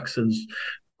Berlin, Saxons,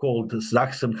 called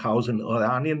Sachsenhausen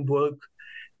Oranienburg.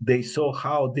 They saw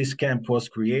how this camp was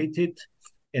created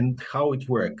and how it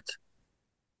worked.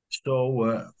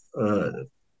 So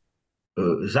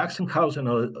Sachsenhausen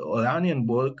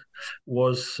Oranienburg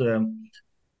was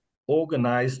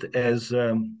organized as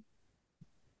a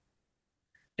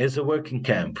working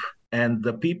camp, and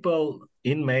the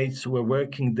inmates were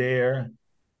working there,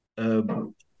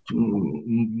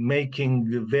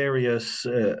 making various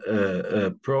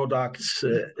products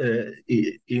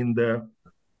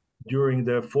during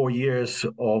the 4 years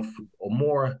or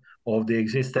more of the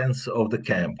existence of the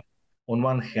camp. On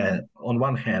one hand,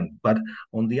 but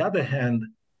on the other hand,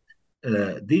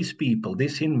 these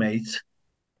inmates,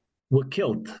 were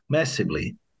killed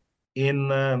massively in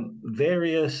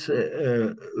various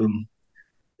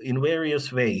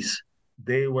ways.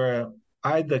 They were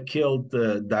either killed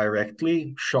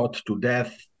directly, shot to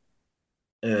death,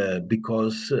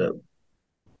 because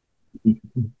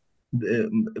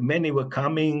many were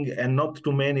coming and not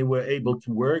too many were able to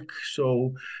work.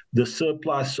 So the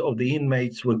surplus of the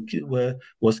inmates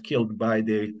was killed by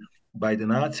the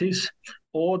Nazis,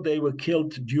 or they were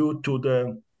killed due to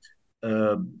the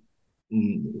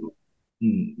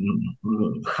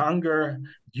hunger,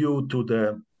 due to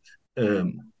the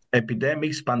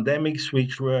pandemics,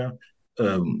 which were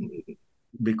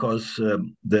because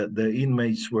the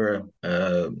inmates were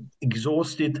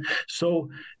exhausted. So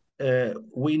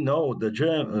we know the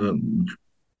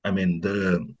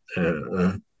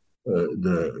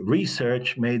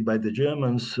research made by the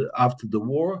Germans after the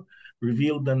war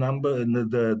revealed the number and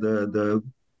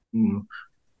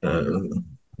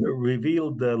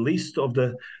revealed the list of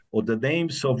the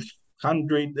names of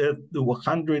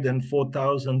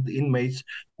 104,000 inmates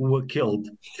who were killed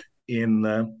in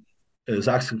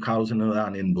Sachsenhausen and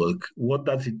Oranienburg. What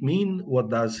does it mean? What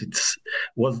does it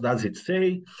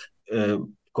say?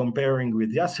 Comparing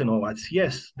with Jasenovac,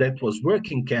 yes, that was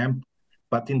working camp,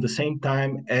 but in the same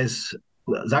time as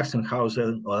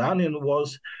Sachsenhausen or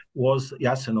Oranienburg was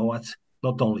Jasenovac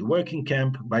not only working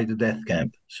camp, but the death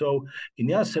camp. So in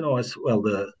Jasenovac, well,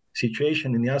 the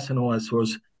situation in Jasenovac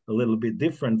was a little bit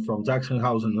different from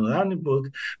Sachsenhausen and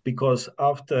Oranienburg, because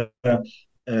after a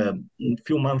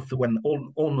few months when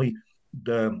only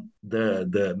the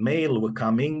male were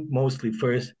coming, mostly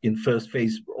first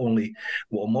phase only,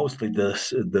 well, mostly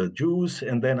the Jews,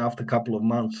 and then after a couple of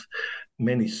months,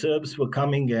 many Serbs were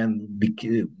coming, and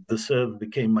the Serbs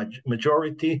became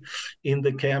majority in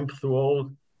the camp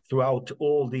throughout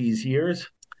all these years.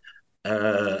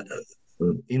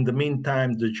 In the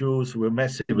meantime, the Jews were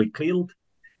massively killed.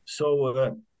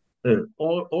 So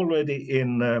already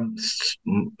in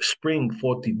spring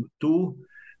 42,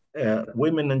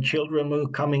 women and children were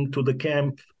coming to the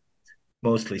camp,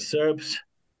 mostly Serbs,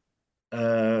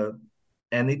 and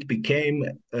it became,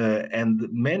 and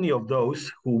many of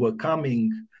those who were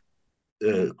coming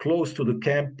close to the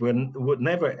camp would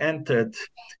never entered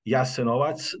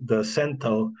Jasenovac, the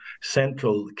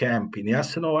central camp in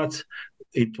Jasenovac.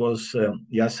 It was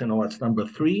Jasenovac number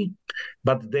 3,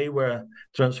 but they were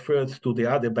transferred to the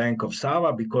other bank of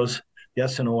Sava because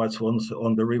Jasenovac was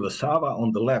on the river Sava,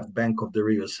 on the left bank of the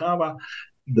river Sava.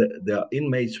 The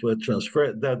inmates were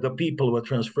transferred, the people were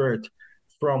transferred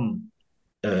from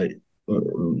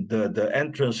the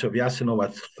entrance of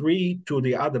Jasenovac 3 to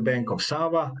the other bank of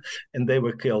Sava, and they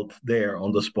were killed there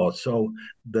on the spot. So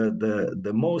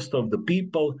the most of the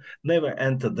people never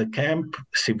entered the camp.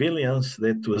 Civilians,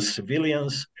 that was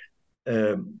civilians,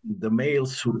 the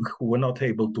males who were not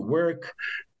able to work,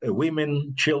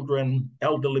 women, children,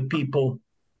 elderly people,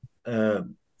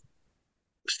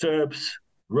 Serbs,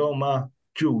 Roma,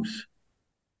 Jews,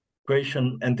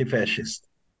 Croatian anti-fascists.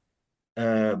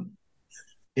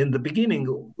 In the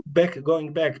beginning,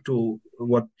 going back to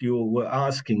what you were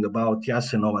asking about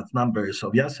Jasenovac, numbers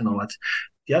of Jasenovac,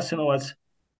 Jasenovac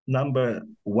number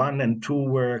 1 and 2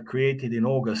 were created in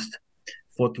August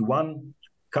 41,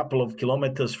 couple of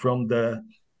kilometers from the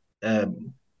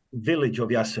village of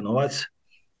Jasenovac,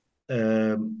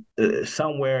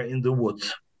 somewhere in the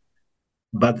woods.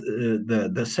 But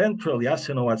the central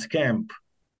Jasenovac camp,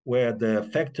 where the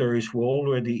factories were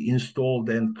already installed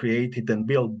and created and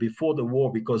built before the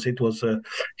war, because it was a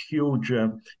huge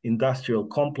industrial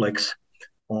complex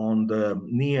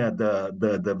near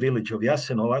the village of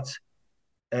Jasenovac.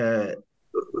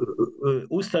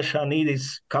 Ustasha needed a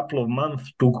couple of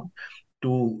months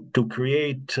to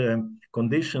create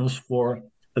conditions for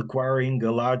acquiring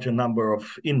a larger number of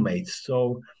inmates.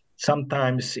 So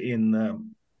sometimes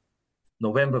in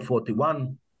November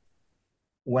 41,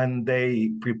 when they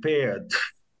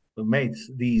made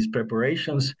these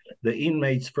preparations, the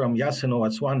inmates from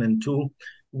Jasenovac 1 and 2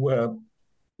 were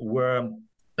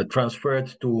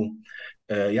transferred to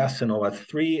Jasenovac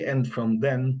 3, and from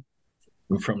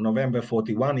November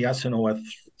 41, Jasenovac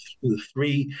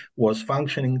 3 was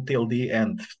functioning till the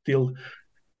end, till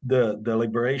the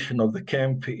liberation of the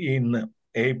camp in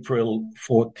April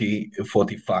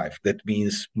 45. That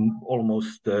means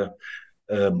almost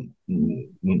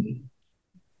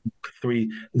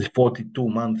 42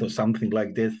 months or something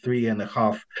like that,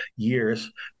 3.5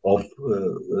 years of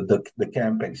the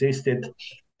camp existed.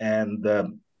 And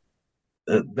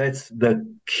that's the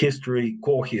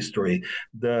core history.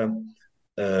 The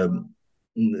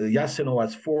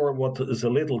Jasenovac 4 was a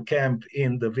little camp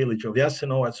in the village of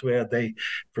Jasenovac where they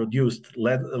produced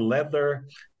leather,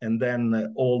 and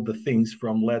then all the things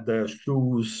from leather,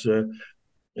 shoes,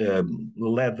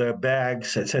 leather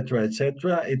bags, etc.,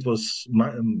 etc. It was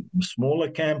smaller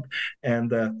camp, and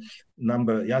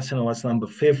Jasenovac number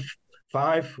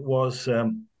 5 was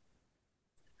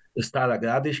Stara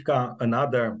Gradiška,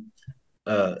 another.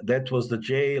 That was the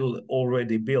jail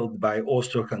already built by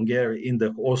Austro-Hungary in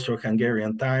the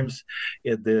Austro-Hungarian times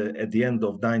at the end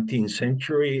of 19th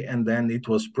century, and then it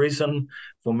was prison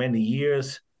for many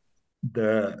years.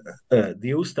 The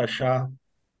Ustasha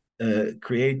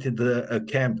created a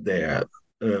camp there.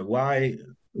 Why?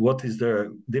 What is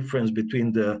the difference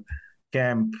between the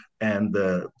camp and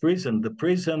the prison?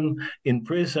 In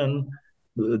prison,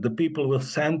 the people were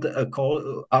sent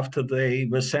after they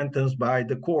were sentenced by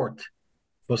the court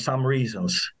for some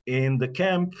reasons. In the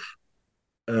camp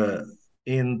of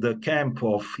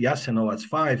Jasenovac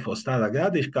 5 or Stara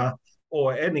Gradiška,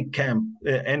 or any camp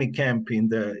in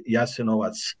the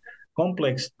Jasenovac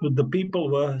complex, the people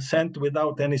were sent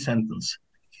without any sentence.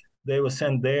 They were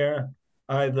sent there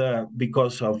either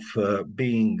because of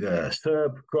being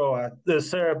Serb, Croat,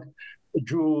 Serb,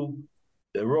 Jew,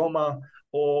 Roma,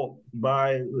 or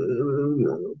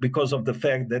because of the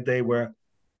fact that they were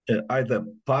either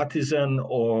partisan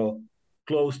or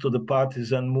close to the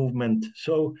partisan movement.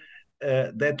 So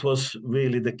that was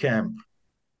really the camp.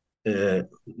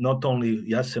 Not only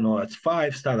Jasenovac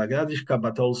 5, Stara Gradiška,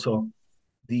 but also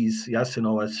these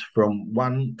Jasenovac from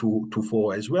 1 to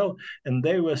 4 as well. And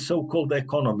they were so-called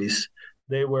economists.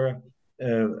 They were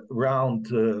around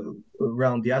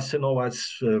Jasenovac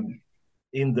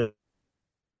in the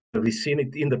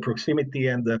vicinity, in the proximity,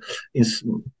 and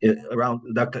around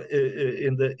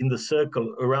in the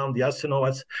circle around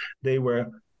Jasenovac. They were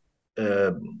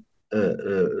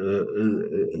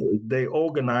they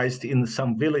organized in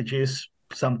some villages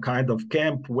some kind of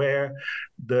camp where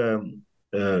the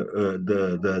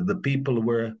people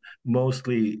were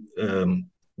mostly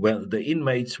the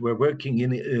inmates were working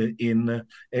in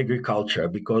agriculture,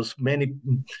 because many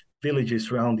villages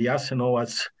around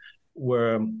Jasenovac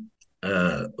were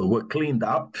cleaned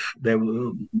up.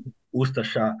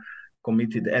 Ustasha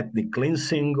committed ethnic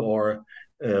cleansing, or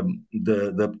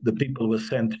The people were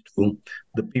sent to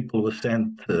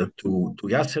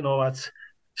Jasenovac,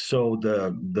 so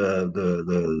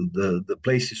the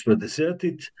places were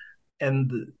deserted,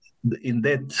 and in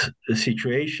that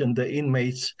situation, the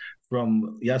inmates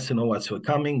from Jasenovac were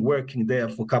coming, working there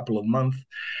for a couple of months,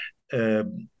 uh,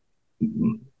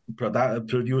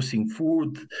 producing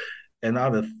food and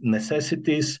other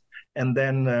necessities, and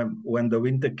then when the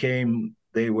winter came,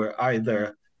 they were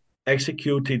either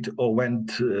executed or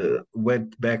went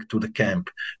back to the camp.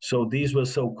 So these were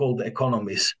so-called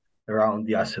economies around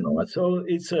Jasenovac. So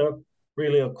it's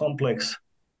really a complex.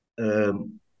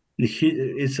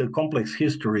 It's a complex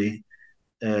history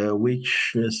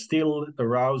which still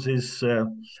arouses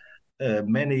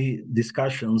many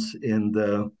discussions in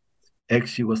the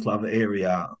ex-Yugoslav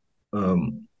area.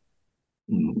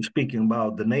 Speaking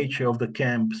about the nature of the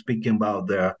camp, speaking about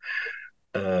the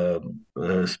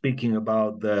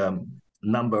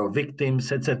number of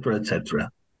victims, etc., etc.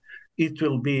 It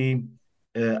will be.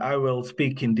 I will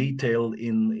speak in detail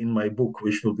in my book,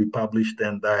 which will be published,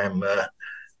 and I am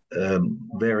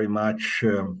very much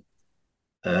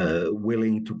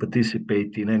willing to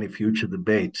participate in any future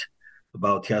debate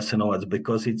about Jasenovac,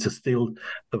 because it's still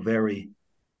a very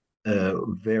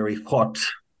very hot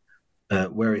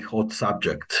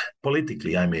subject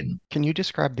politically, I mean. Can you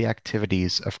describe the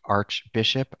activities of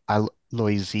Archbishop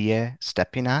Alojzije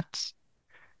Stepinac?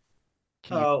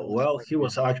 Well, he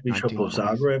was Archbishop of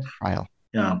Zagreb. Trial.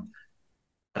 Yeah.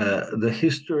 The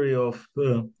history of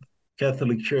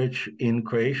Catholic Church in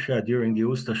Croatia during the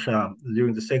Ustasha,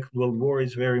 during the Second World War,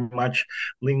 is very much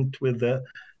linked with the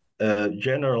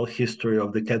general history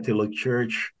of the Catholic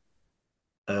Church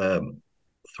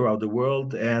throughout the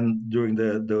world and during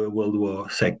the World War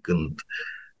II.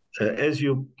 As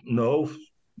you know,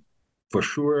 for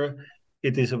sure,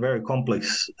 it is a very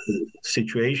complex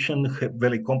situation,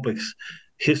 very complex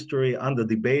history under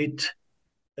debate.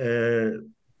 It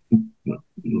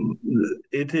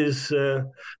is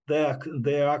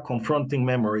they are confronting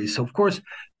memories. Of course,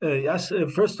 yes.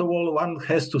 First of all, one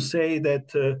has to say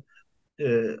that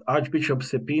Archbishop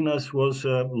Stepinac was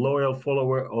a loyal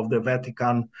follower of the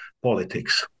Vatican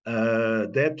politics.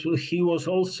 That he was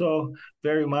also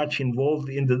very much involved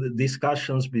in the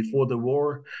discussions before the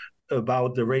war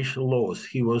about the racial laws.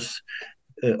 He was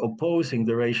opposing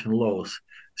the racial laws,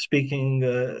 speaking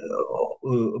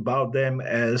about them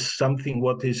as something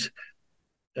what is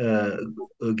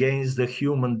against the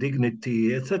human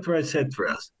dignity, etc.,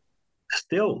 etc.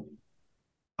 Still,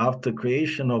 after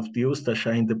creation of the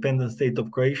Ustasha independent state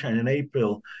of Croatia in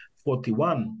April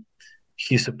 1941,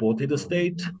 he supported the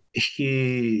state.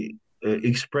 He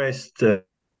expressed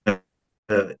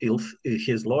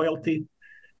his loyalty.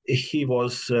 He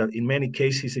was, in many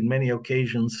cases, in many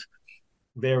occasions,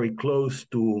 very close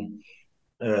to.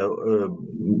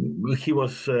 He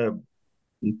was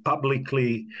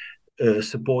publicly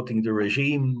supporting the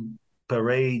regime,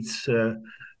 parades,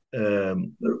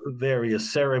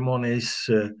 various ceremonies,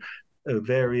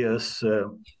 various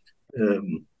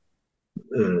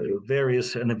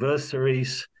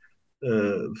anniversaries.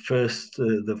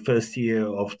 The first year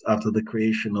after the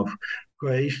creation of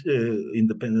Croatia,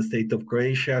 independent state of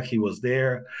Croatia, he was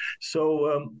there.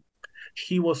 So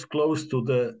he was close to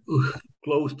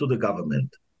the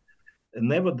government.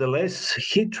 Nevertheless,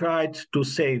 he tried to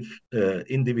save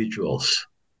individuals,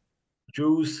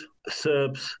 Jews,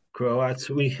 Serbs, Croats.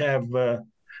 We have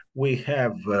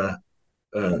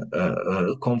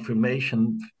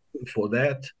confirmation for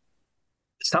that.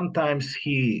 Sometimes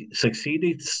he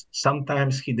succeeded,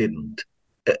 sometimes he didn't.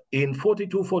 In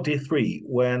 1942-1943,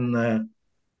 when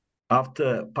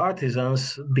after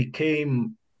partisans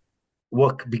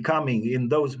were becoming, in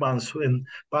those months when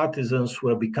partisans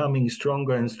were becoming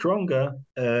stronger and stronger,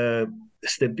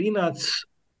 Stepinac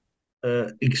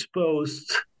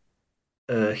exposed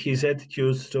his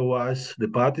attitudes towards the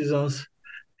partisans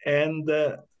and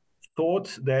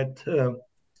thought that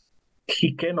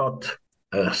he cannot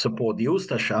support the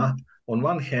Ustasha on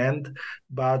one hand,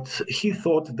 but he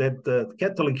thought that the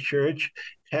Catholic Church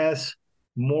has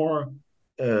more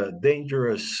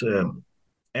dangerous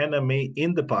enemy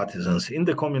in the partisans, in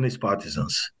the communist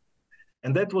partisans.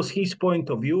 And that was his point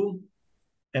of view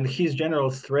and his general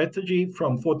strategy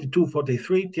from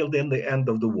 1942-1943 till then the end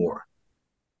of the war.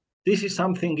 This is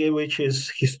something which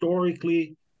is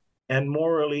historically and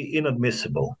morally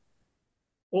inadmissible.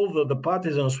 Although the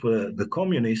partisans were the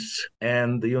communists,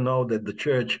 and you know that the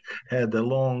church had a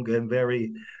long and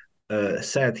very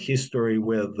sad history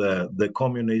with the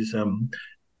communism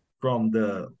from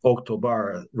the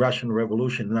October Russian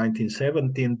Revolution in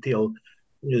 1917 till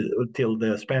till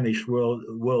the Spanish Civil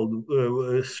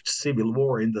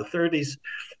War in the 30s.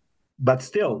 But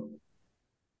still,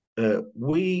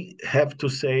 we have to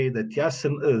say that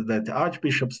that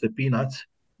Archbishop Stepinac,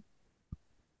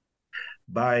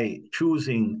 by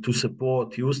choosing to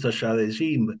support Ustasha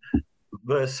regime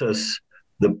versus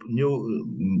the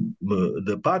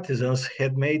partisans,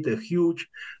 had made a huge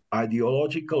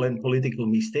ideological and political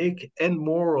mistake, and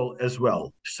moral as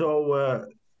well. So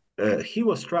he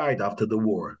was tried after the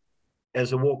war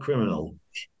as a war criminal.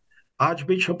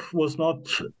 Archbishop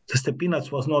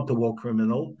Stepinac was not a war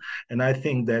criminal, and I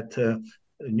think that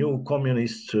new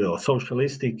communist or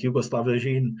socialistic Yugoslav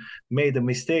regime made a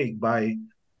mistake by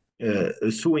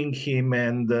suing him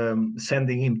and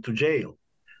sending him to jail.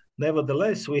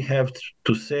 Nevertheless, we have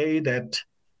to say that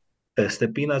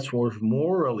Stepinac was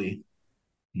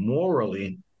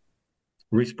morally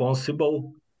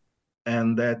responsible,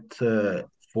 and that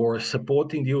for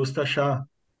supporting the Ustasha,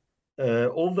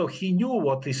 although he knew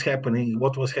what was happening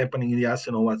in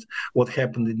Jasenovac, what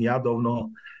happened in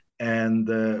Jadovno, and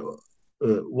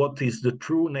what is the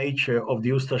true nature of the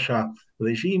Ustasha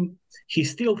regime, he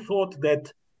still thought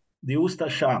that the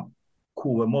Ustasha,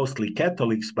 who were mostly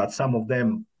Catholics, but some of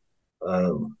them,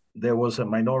 there was a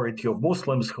minority of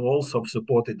Muslims who also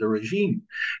supported the regime,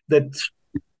 that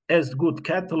as good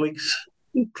Catholics,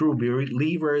 true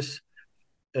believers,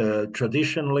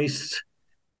 traditionalists,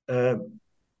 are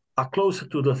closer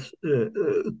to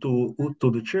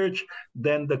the church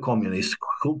than the communists.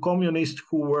 Communists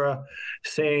who were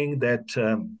saying that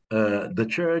the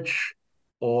church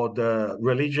or the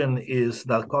religion is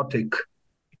narcotic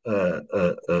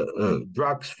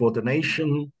drugs for the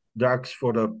nation, drugs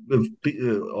for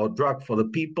or drug for the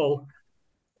people.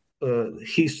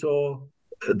 He saw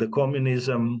the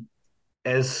communism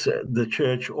as the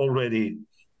church already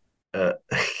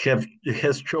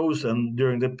has chosen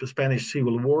during the Spanish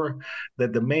Civil War,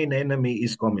 that the main enemy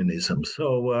is communism.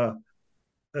 So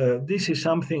this is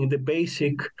something, the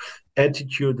basic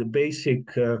attitude, the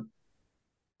basic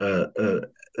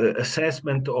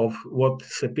assessment of what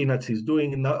Stepinac is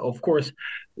doing. Now, of course,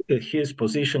 his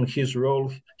position, his role,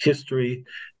 history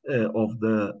of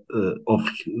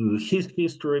his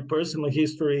history, personal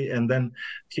history, and then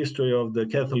history of the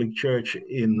Catholic Church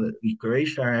in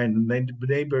Croatia and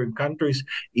neighboring countries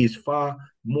is far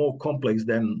more complex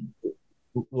than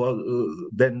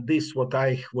this. What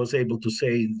I was able to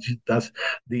say just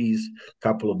these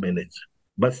couple of minutes.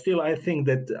 But still, I think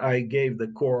that I gave the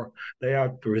core. They are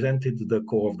presented the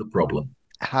core of the problem.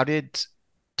 How did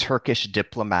Turkish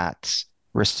diplomats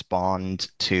respond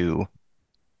to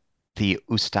the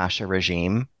Ustasha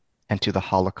regime and to the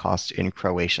Holocaust in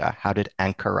Croatia? How did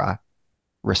Ankara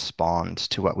respond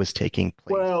to what was taking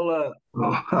place? Well,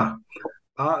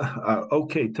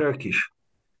 okay, Turkish.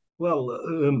 Well,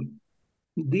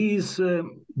 these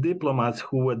diplomats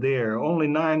who were there, only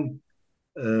 9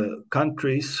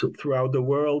 countries throughout the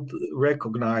world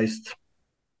recognized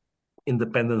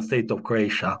independent state of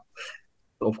Croatia.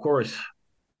 Of course,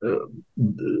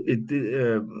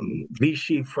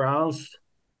 Vichy, France,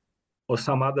 or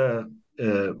some other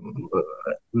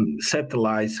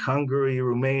satellites, Hungary,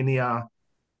 Romania,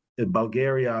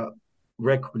 Bulgaria,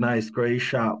 recognized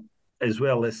Croatia as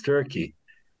well as Turkey.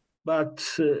 But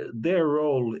their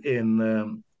role in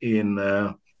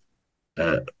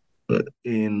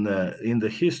the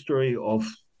history of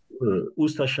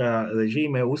Ustasha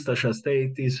regime, Ustasha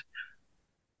state is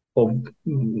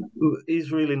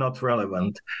really not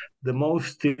relevant. The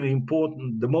most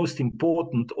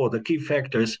important or the key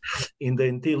factors in the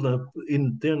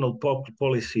internal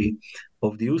policy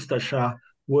of the Ustasha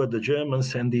were the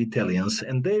Germans and the Italians,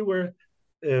 and they were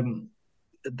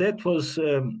that was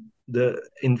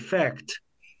in fact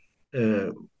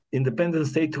independent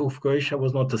state of Croatia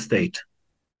was not a state.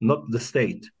 Not the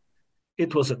state.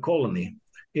 It was a colony.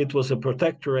 It was a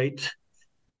protectorate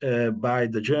by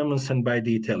the Germans and by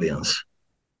the Italians.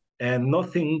 And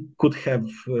nothing could have,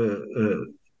 the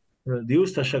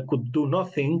Ustasha could do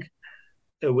nothing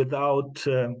without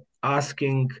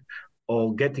asking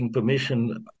or getting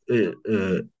permission in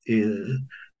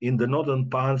the northern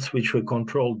parts, which were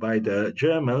controlled by the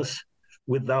Germans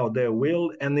without their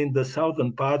will, and in the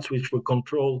southern parts, which were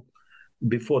controlled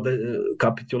before the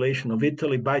capitulation of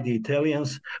Italy by the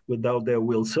Italians without their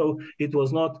will. So it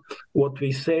was not what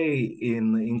we say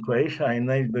in Croatia and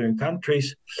neighboring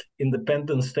countries.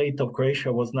 Independent state of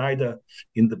Croatia was neither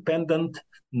independent,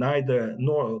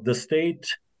 nor the state,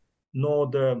 nor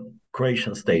the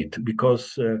Croatian state,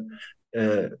 because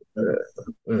the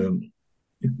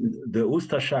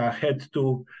Ustasha had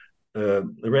to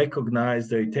recognize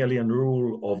the Italian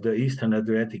rule of the Eastern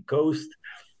Adriatic coast,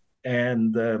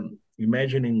 and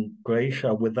imagining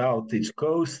Croatia without its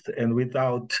coast and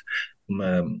without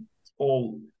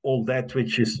all that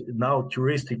which is now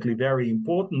touristically very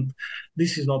important.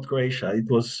 This is not Croatia. It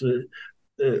was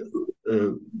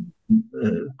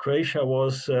Croatia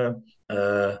was,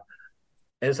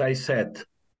 as I said,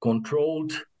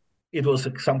 controlled. It was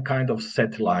some kind of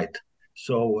satellite.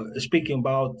 So speaking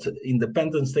about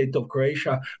independent state of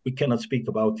Croatia, we cannot speak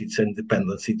about its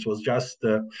independence. It was just,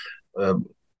 it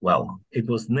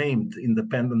was named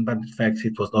independent, but in fact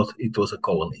it was not, it was a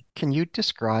colony. Can you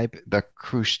describe the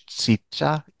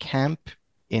Kruščica camp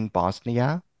in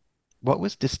Bosnia? What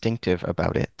was distinctive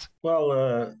about it?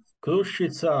 Well,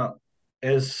 Kruščica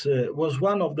was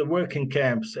one of the working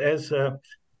camps. As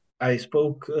I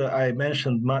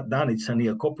mentioned Danica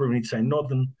near Koprivnica in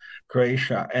northern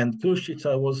Croatia, and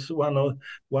Kruščica was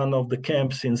one of the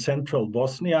camps in central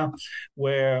Bosnia,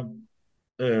 where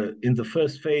in the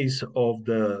first phase of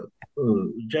the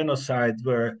genocide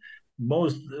were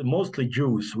mostly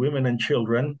Jews, women and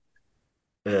children,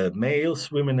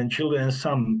 males, women and children, and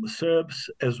some Serbs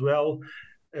as well,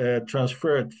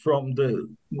 transferred from the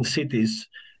cities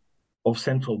of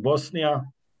central Bosnia,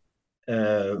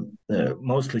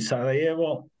 mostly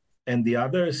Sarajevo and the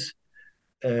others.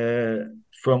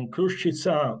 From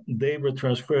Kruščica, they were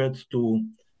transferred to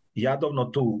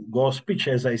Jadovno, to Gospić,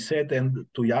 as I said, and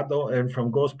to Jadov, and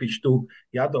from Gospić to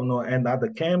Jadovno and other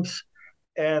camps.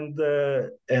 And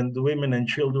women and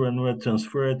children were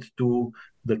transferred to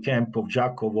the camp of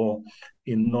Đakovo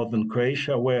in northern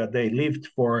Croatia, where they lived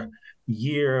for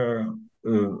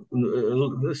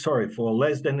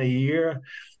less than a year,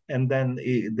 and then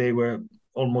they were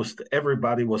almost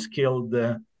everybody was killed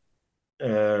in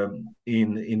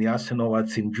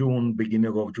Jasenovac in June,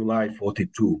 beginning of July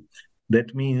 42.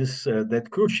 That means that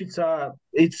Kruščica,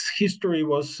 its history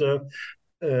was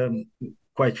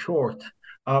quite short.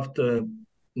 After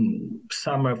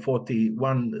summer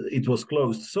 41, it was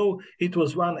closed. So it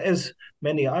was one, as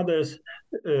many others,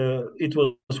 it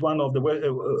was one of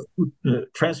the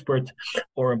transport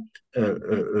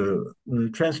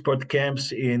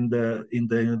camps in the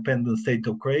independent state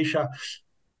of Croatia.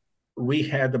 We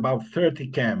had about 30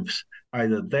 camps,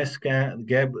 either death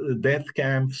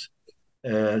camps,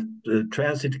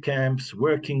 transit camps,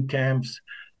 working camps,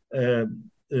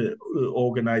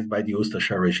 organized by the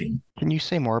Ustasha regime. Can you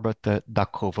say more about the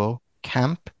Đakovo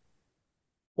camp?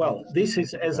 Well, this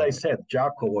is, as I said,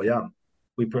 Đakovo, yeah.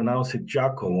 We pronounce it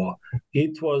Đakovo.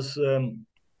 It was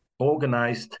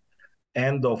organized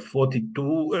end of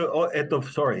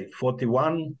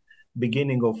 41,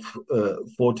 beginning of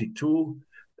 42.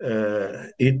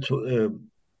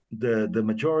 The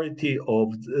majority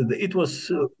of it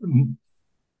was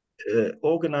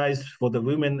organized for the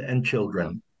women and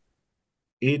children.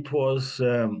 It was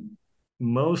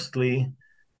mostly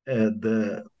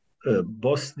the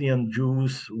Bosnian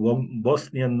Jews,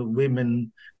 Bosnian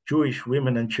women, Jewish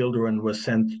women and children were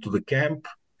sent to the camp.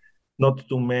 Not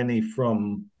too many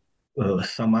from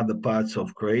some other parts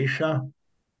of Croatia.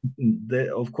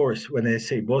 Of course, when I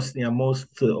say Bosnia,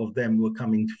 most of them were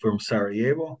coming from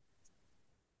Sarajevo.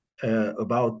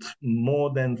 About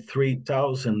more than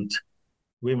 3,000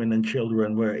 women and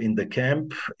children were in the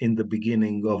camp in the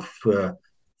beginning of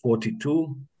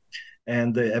 42,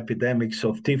 and the epidemics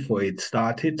of typhoid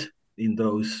started in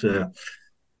those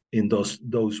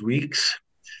weeks,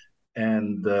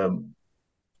 and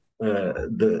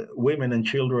the women and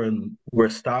children were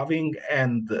starving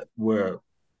and were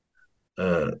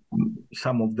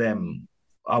some of them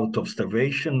out of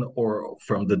starvation or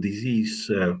from the disease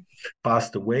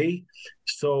passed away.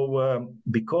 So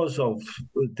because of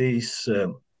these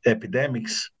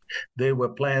epidemics, there were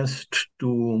plans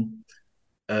to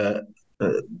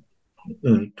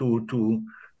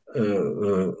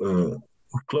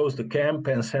close the camp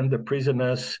and send the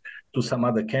prisoners to some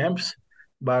other camps.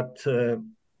 But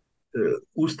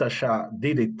Ustasha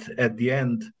did it at the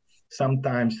end,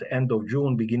 sometimes end of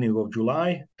June, beginning of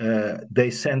July. They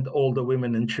sent all the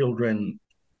women and children,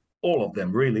 all of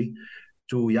them really,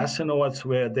 to Jasenovac,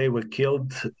 where they were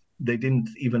killed. They didn't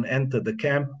even enter the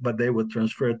camp, but they were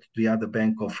transferred to the other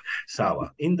bank of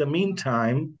Sava. In the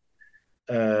meantime,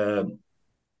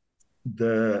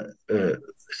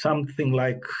 something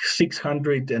like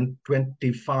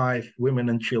 625 women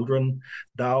and children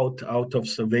died out of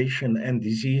starvation and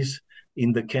disease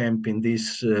in the camp in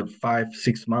this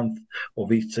 5-6 months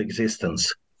of its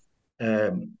existence.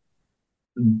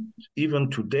 Even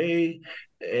today,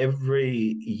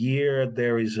 every year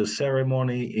there is a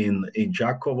ceremony in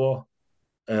Đakovo,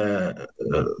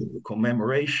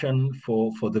 commemoration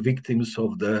for the victims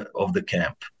of the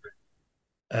camp.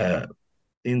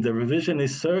 In the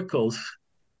revisionist circles,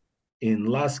 in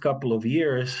last couple of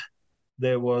years,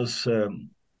 there was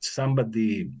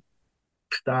somebody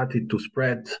started to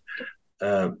spread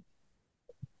uh,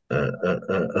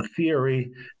 a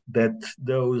theory that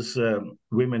those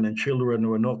women and children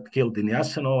were not killed in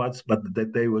Jasenovac, but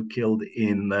that they were killed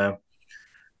uh,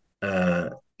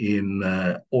 in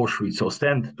Auschwitz, or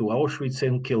sent to Auschwitz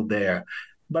and killed there.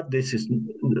 But this is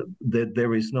that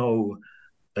there is no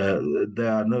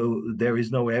there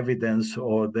is no evidence,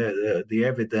 or the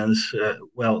evidence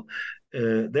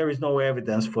there is no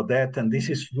evidence for that, and this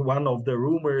is one of the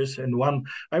rumors, and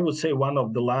I would say one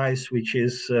of the lies which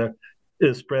is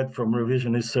spread from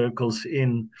revisionist circles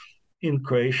in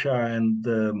Croatia, and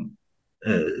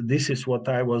this is what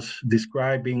I was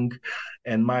describing,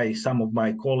 and some of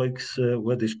my colleagues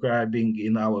were describing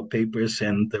in our papers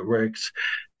and the works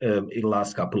in the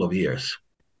last couple of years.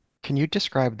 Can you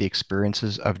describe the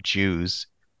experiences of Jews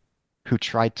who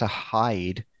tried to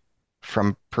hide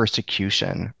from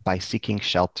persecution by seeking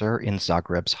shelter in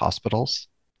Zagreb's hospitals?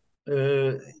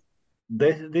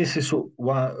 This is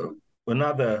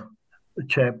another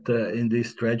chapter in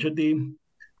this tragedy.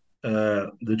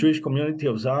 The Jewish community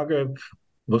of Zagreb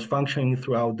was functioning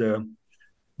throughout the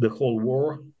whole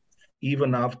war,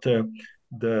 even after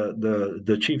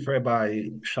the chief rabbi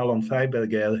Shalom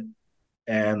Freiberger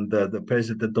and the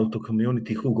president of the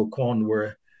community Hugo Kohn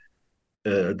were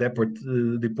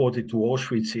deported to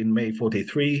Auschwitz in May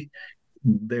 1943.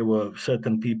 There were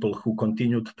certain people who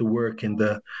continued to work in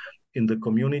the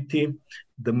community.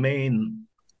 The main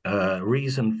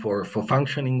reason for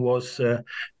functioning was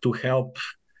to help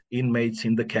inmates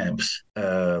in the camps,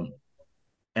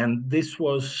 and this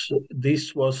was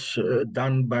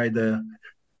done by the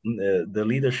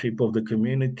leadership of the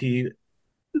community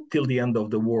till the end of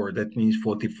the war. That means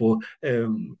 44.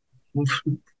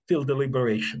 Till the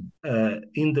liberation.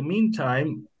 In the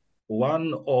meantime,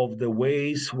 one of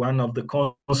the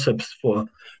concepts for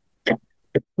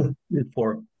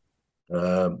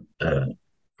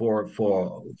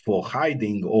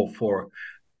hiding, or for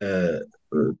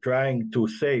trying to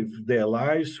save their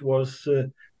lives, was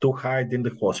to hide in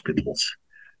the hospitals.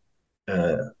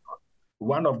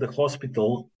 One of the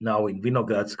hospitals now in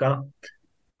Vinogradska,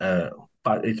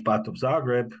 it's part of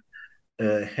Zagreb,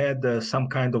 had some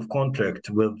kind of contract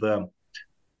with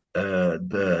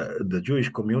the Jewish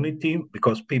community,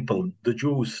 because the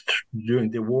Jews during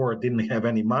the war didn't have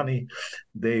any money.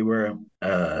 They were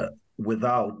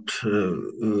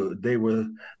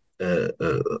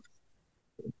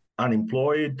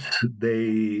unemployed.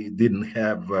 They didn't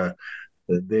have.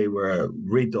 They were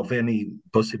rid of any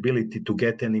possibility to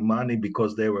get any money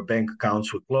because their bank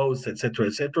accounts were closed, etc.,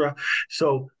 etc.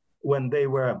 So when they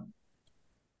were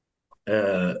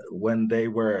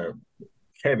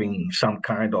having some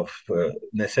kind of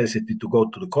necessity to go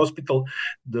to the hospital,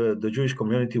 the Jewish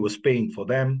community was paying for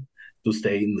them to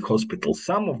stay in the hospital.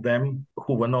 Some of them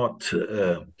who were not,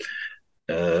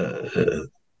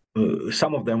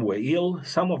 some of them were ill,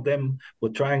 some of them were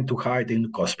trying to hide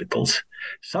in hospitals.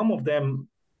 Some of them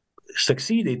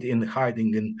succeeded in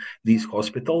hiding in these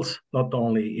hospitals, not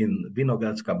only in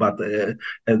Vinogradska, but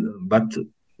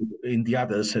in the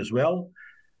others as well.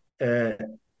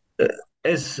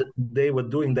 As they were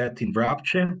doing that in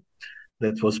Vrapče,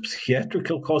 that was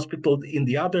psychiatrical hospital. In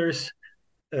the others,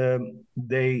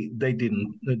 they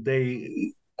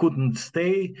couldn't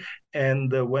stay,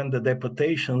 and when the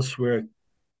deportations were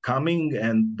coming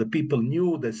and the people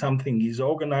knew that something is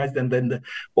organized, and then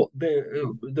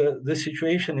the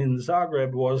situation in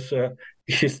Zagreb was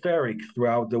hysteric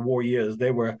throughout the war years.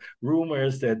 There were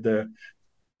rumors that the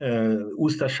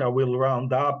Ustasha will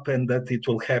round up and that it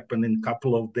will happen in a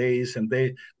couple of days, and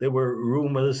there were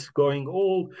rumors going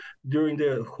all during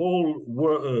the whole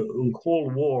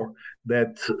war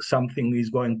that something is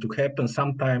going to happen.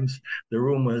 Sometimes the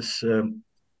rumors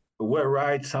were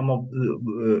right. Sometimes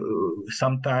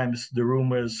the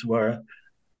rumors were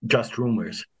just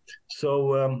rumors.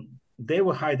 So they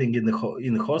were hiding in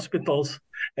the hospitals,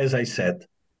 as I said.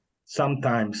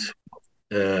 Sometimes.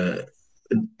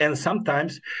 And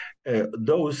sometimes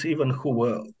those even who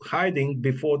were hiding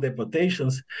before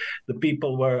deportations, the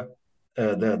people were,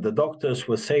 the doctors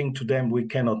were saying to them, we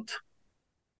cannot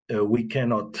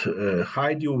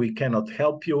hide you, we cannot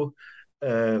help you.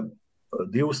 The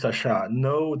Ustasha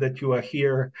know that you are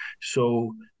here,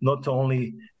 so not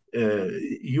only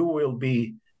you will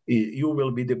be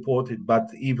deported, but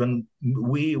even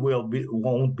we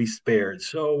won't be spared.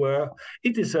 So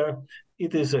it is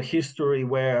a history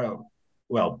where,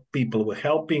 well, people were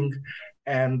helping,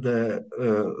 and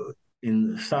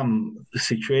in some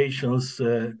situations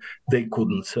they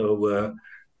couldn't. So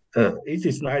it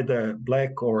is neither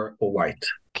black or white.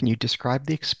 Can you describe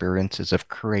the experiences of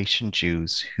Croatian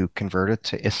Jews who converted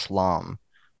to Islam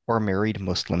or married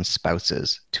Muslim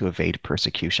spouses to evade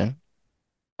persecution?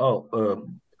 Oh,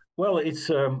 well, it's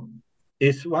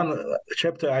one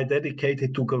chapter I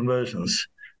dedicated to conversions.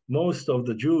 Most of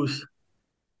the Jews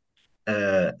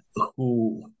uh,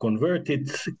 who converted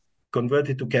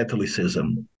to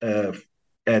Catholicism.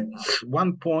 At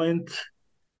one point,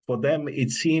 for them,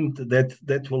 it seemed that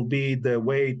that will be the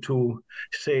way to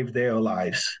save their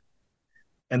lives,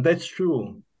 and that's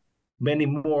true. Many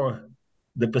more,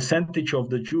 the percentage of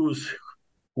the Jews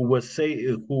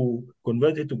who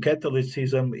converted to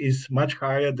Catholicism is much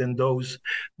higher than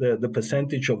the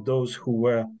percentage of those who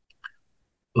uh,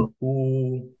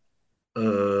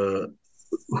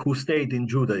 who stayed in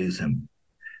Judaism.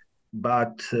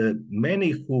 But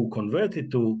many who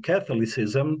converted to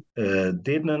Catholicism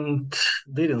didn't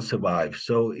survive.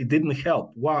 So it didn't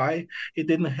help. Why? It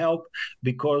didn't help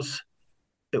because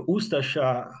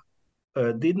Ustasha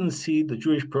didn't see the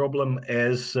Jewish problem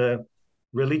as a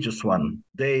religious one.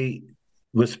 They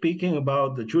were speaking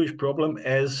about the Jewish problem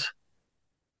as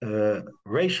a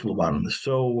racial one.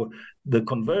 So the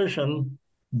conversion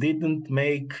didn't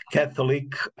make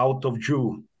Catholic out of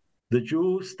Jew. The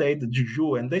Jew stayed the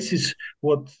Jew, and this is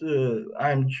what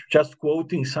I'm just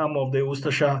quoting some of the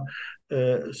Ustasha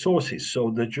sources.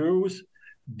 So a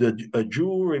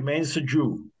Jew remains a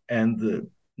Jew, and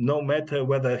no matter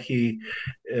whether he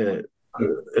uh,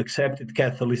 accepted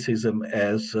Catholicism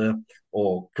as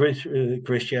or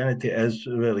Christianity as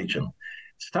religion.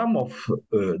 Some of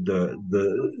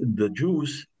the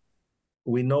Jews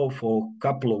we know for a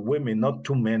couple of women, not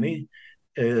too many,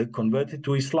 converted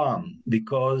to Islam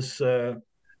because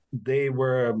they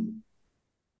were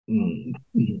mm,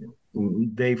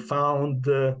 they found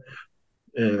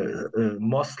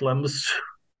Muslims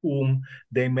whom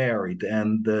they married,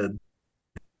 and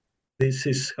this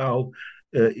is how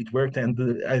it worked.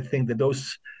 And I think that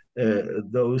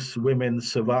those women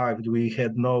survived. We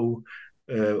had no,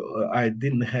 I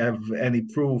didn't have any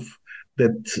proof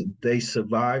that they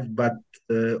survived, but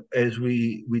as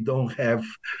we don't have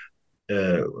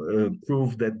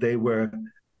proof that they were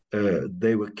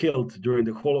killed during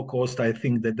the Holocaust. I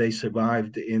think that they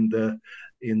survived in the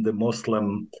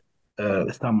Muslim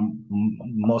some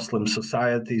Muslim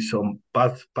societies, some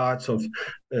parts of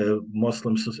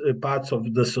parts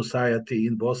of the society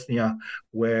in Bosnia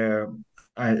where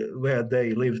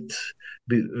they lived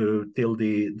till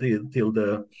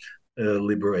the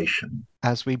liberation.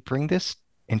 As we bring this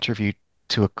interview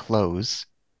to a close,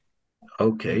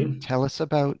 Okay. tell us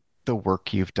about the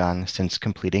work you've done since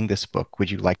completing this book. Would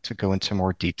you like to go into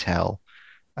more detail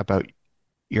about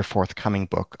your forthcoming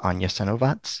book on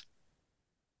Jasenovats?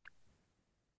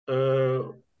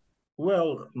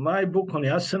 Well, my book on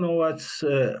Jasenovats,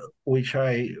 which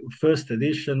first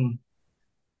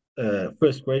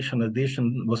Croatian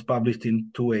edition was published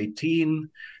in 2018.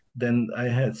 Then I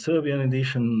had Serbian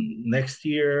edition next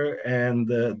year, and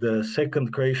the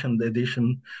second Croatian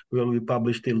edition will be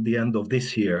published till the end of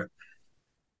this year.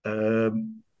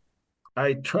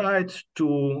 I tried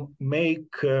to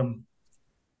make,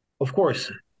 of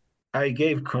course, I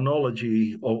gave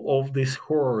chronology of these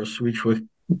horrors which were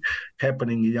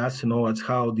happening in Jasenovac,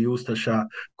 how the Ustasha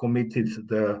committed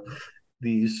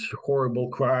these horrible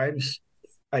crimes.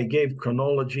 I gave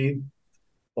chronology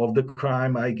of the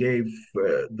crime. I gave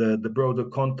the broader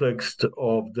context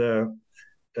of the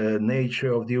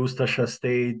nature of the Ustasha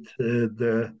state,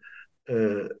 the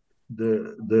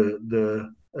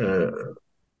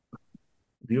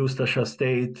Ustasha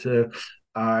state.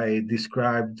 I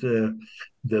described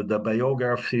the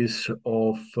biographies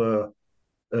of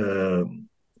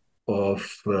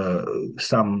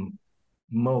some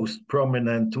most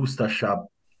prominent Ustasha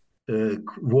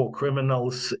war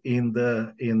criminals in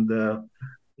the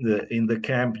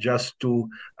camp, just to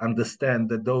understand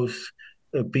that those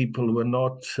people were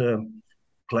not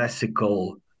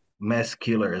classical mass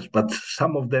killers, but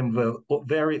some of them were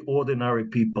very ordinary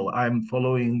people. I'm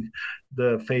following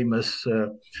the famous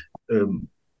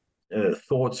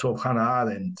thoughts of Hannah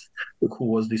Arendt, who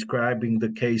was describing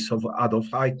the case of Adolf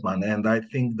Eichmann, and I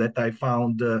think that I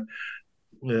found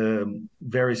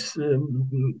very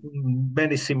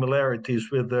many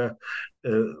similarities with the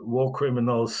war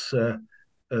criminals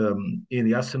in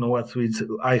Jasenovac with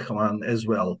Eichmann as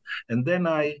well. And then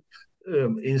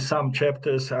in some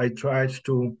chapters, I tried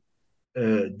to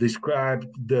describe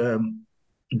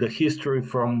the history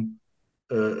from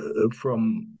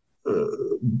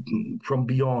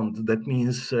beyond. That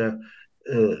means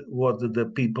what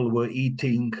the people were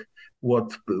eating,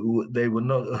 what they were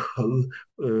not,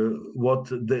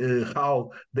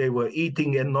 how they were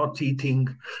eating and not eating,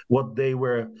 what they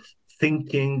were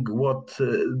thinking, what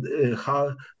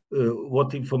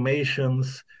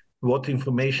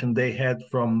information they had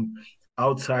from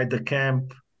outside the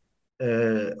camp,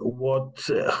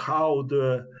 how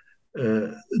the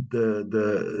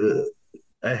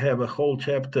I have a whole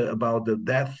chapter about the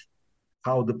death,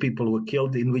 how the people were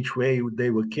killed, in which way they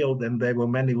were killed, and there were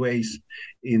many ways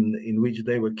in which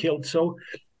they were killed. So,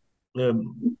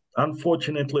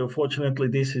 unfortunately or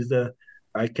fortunately,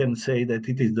 I can say that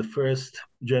it is the first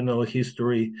general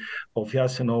history of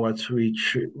Jasenovac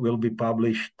which will be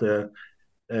published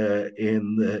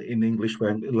in English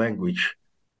language.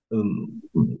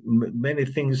 Many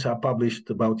things are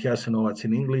published about Jasenovac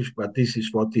in English, but this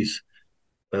is what is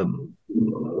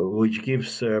which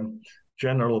gives a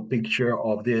general picture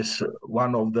of this,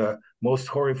 one of the most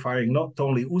horrifying, not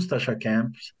only Ustasha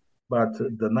camps, but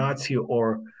the Nazi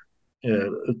or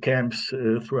camps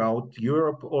throughout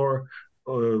Europe, or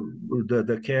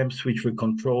the camps which were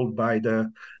controlled by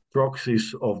the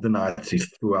proxies of the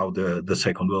Nazis throughout the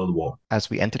Second World War. As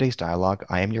we end today's dialogue,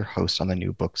 I am your host on the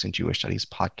New Books in Jewish Studies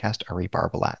podcast, Ari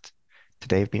Barbalat.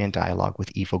 Today I've been in dialogue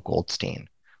with Ivo Goldstein.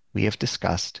 We have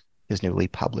discussed his newly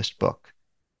published book,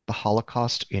 The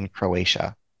Holocaust in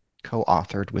Croatia,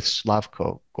 co-authored with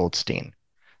Slavko Goldstein,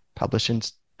 published in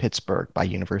Pittsburgh by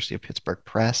University of Pittsburgh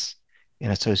Press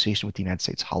in association with the United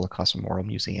States Holocaust Memorial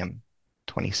Museum,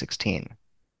 2016.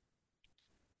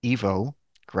 Ivo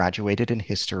graduated in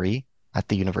history at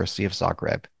the University of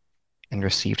Zagreb and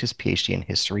received his PhD in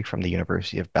history from the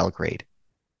University of Belgrade.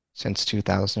 Since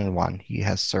 2001, he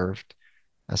has served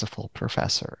as a full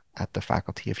professor at the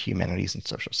Faculty of Humanities and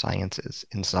Social Sciences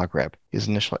in Zagreb. His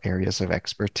initial areas of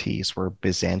expertise were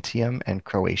Byzantium and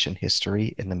Croatian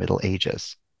history in the Middle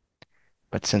Ages.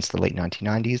 But since the late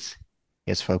 1990s,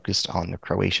 he has focused on the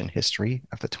Croatian history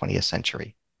of the 20th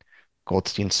century.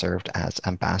 Goldstein served as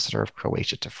ambassador of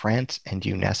Croatia to France and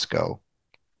UNESCO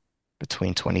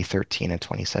between 2013 and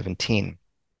 2017.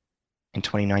 In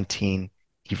 2019,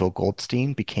 Ivo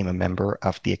Goldstein became a member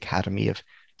of the Academy of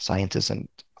Sciences and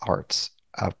Arts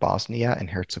of Bosnia and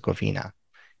Herzegovina.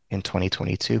 In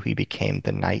 2022, he became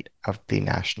the Knight of the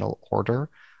National Order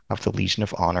of the Legion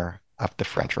of Honor of the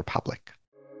French Republic.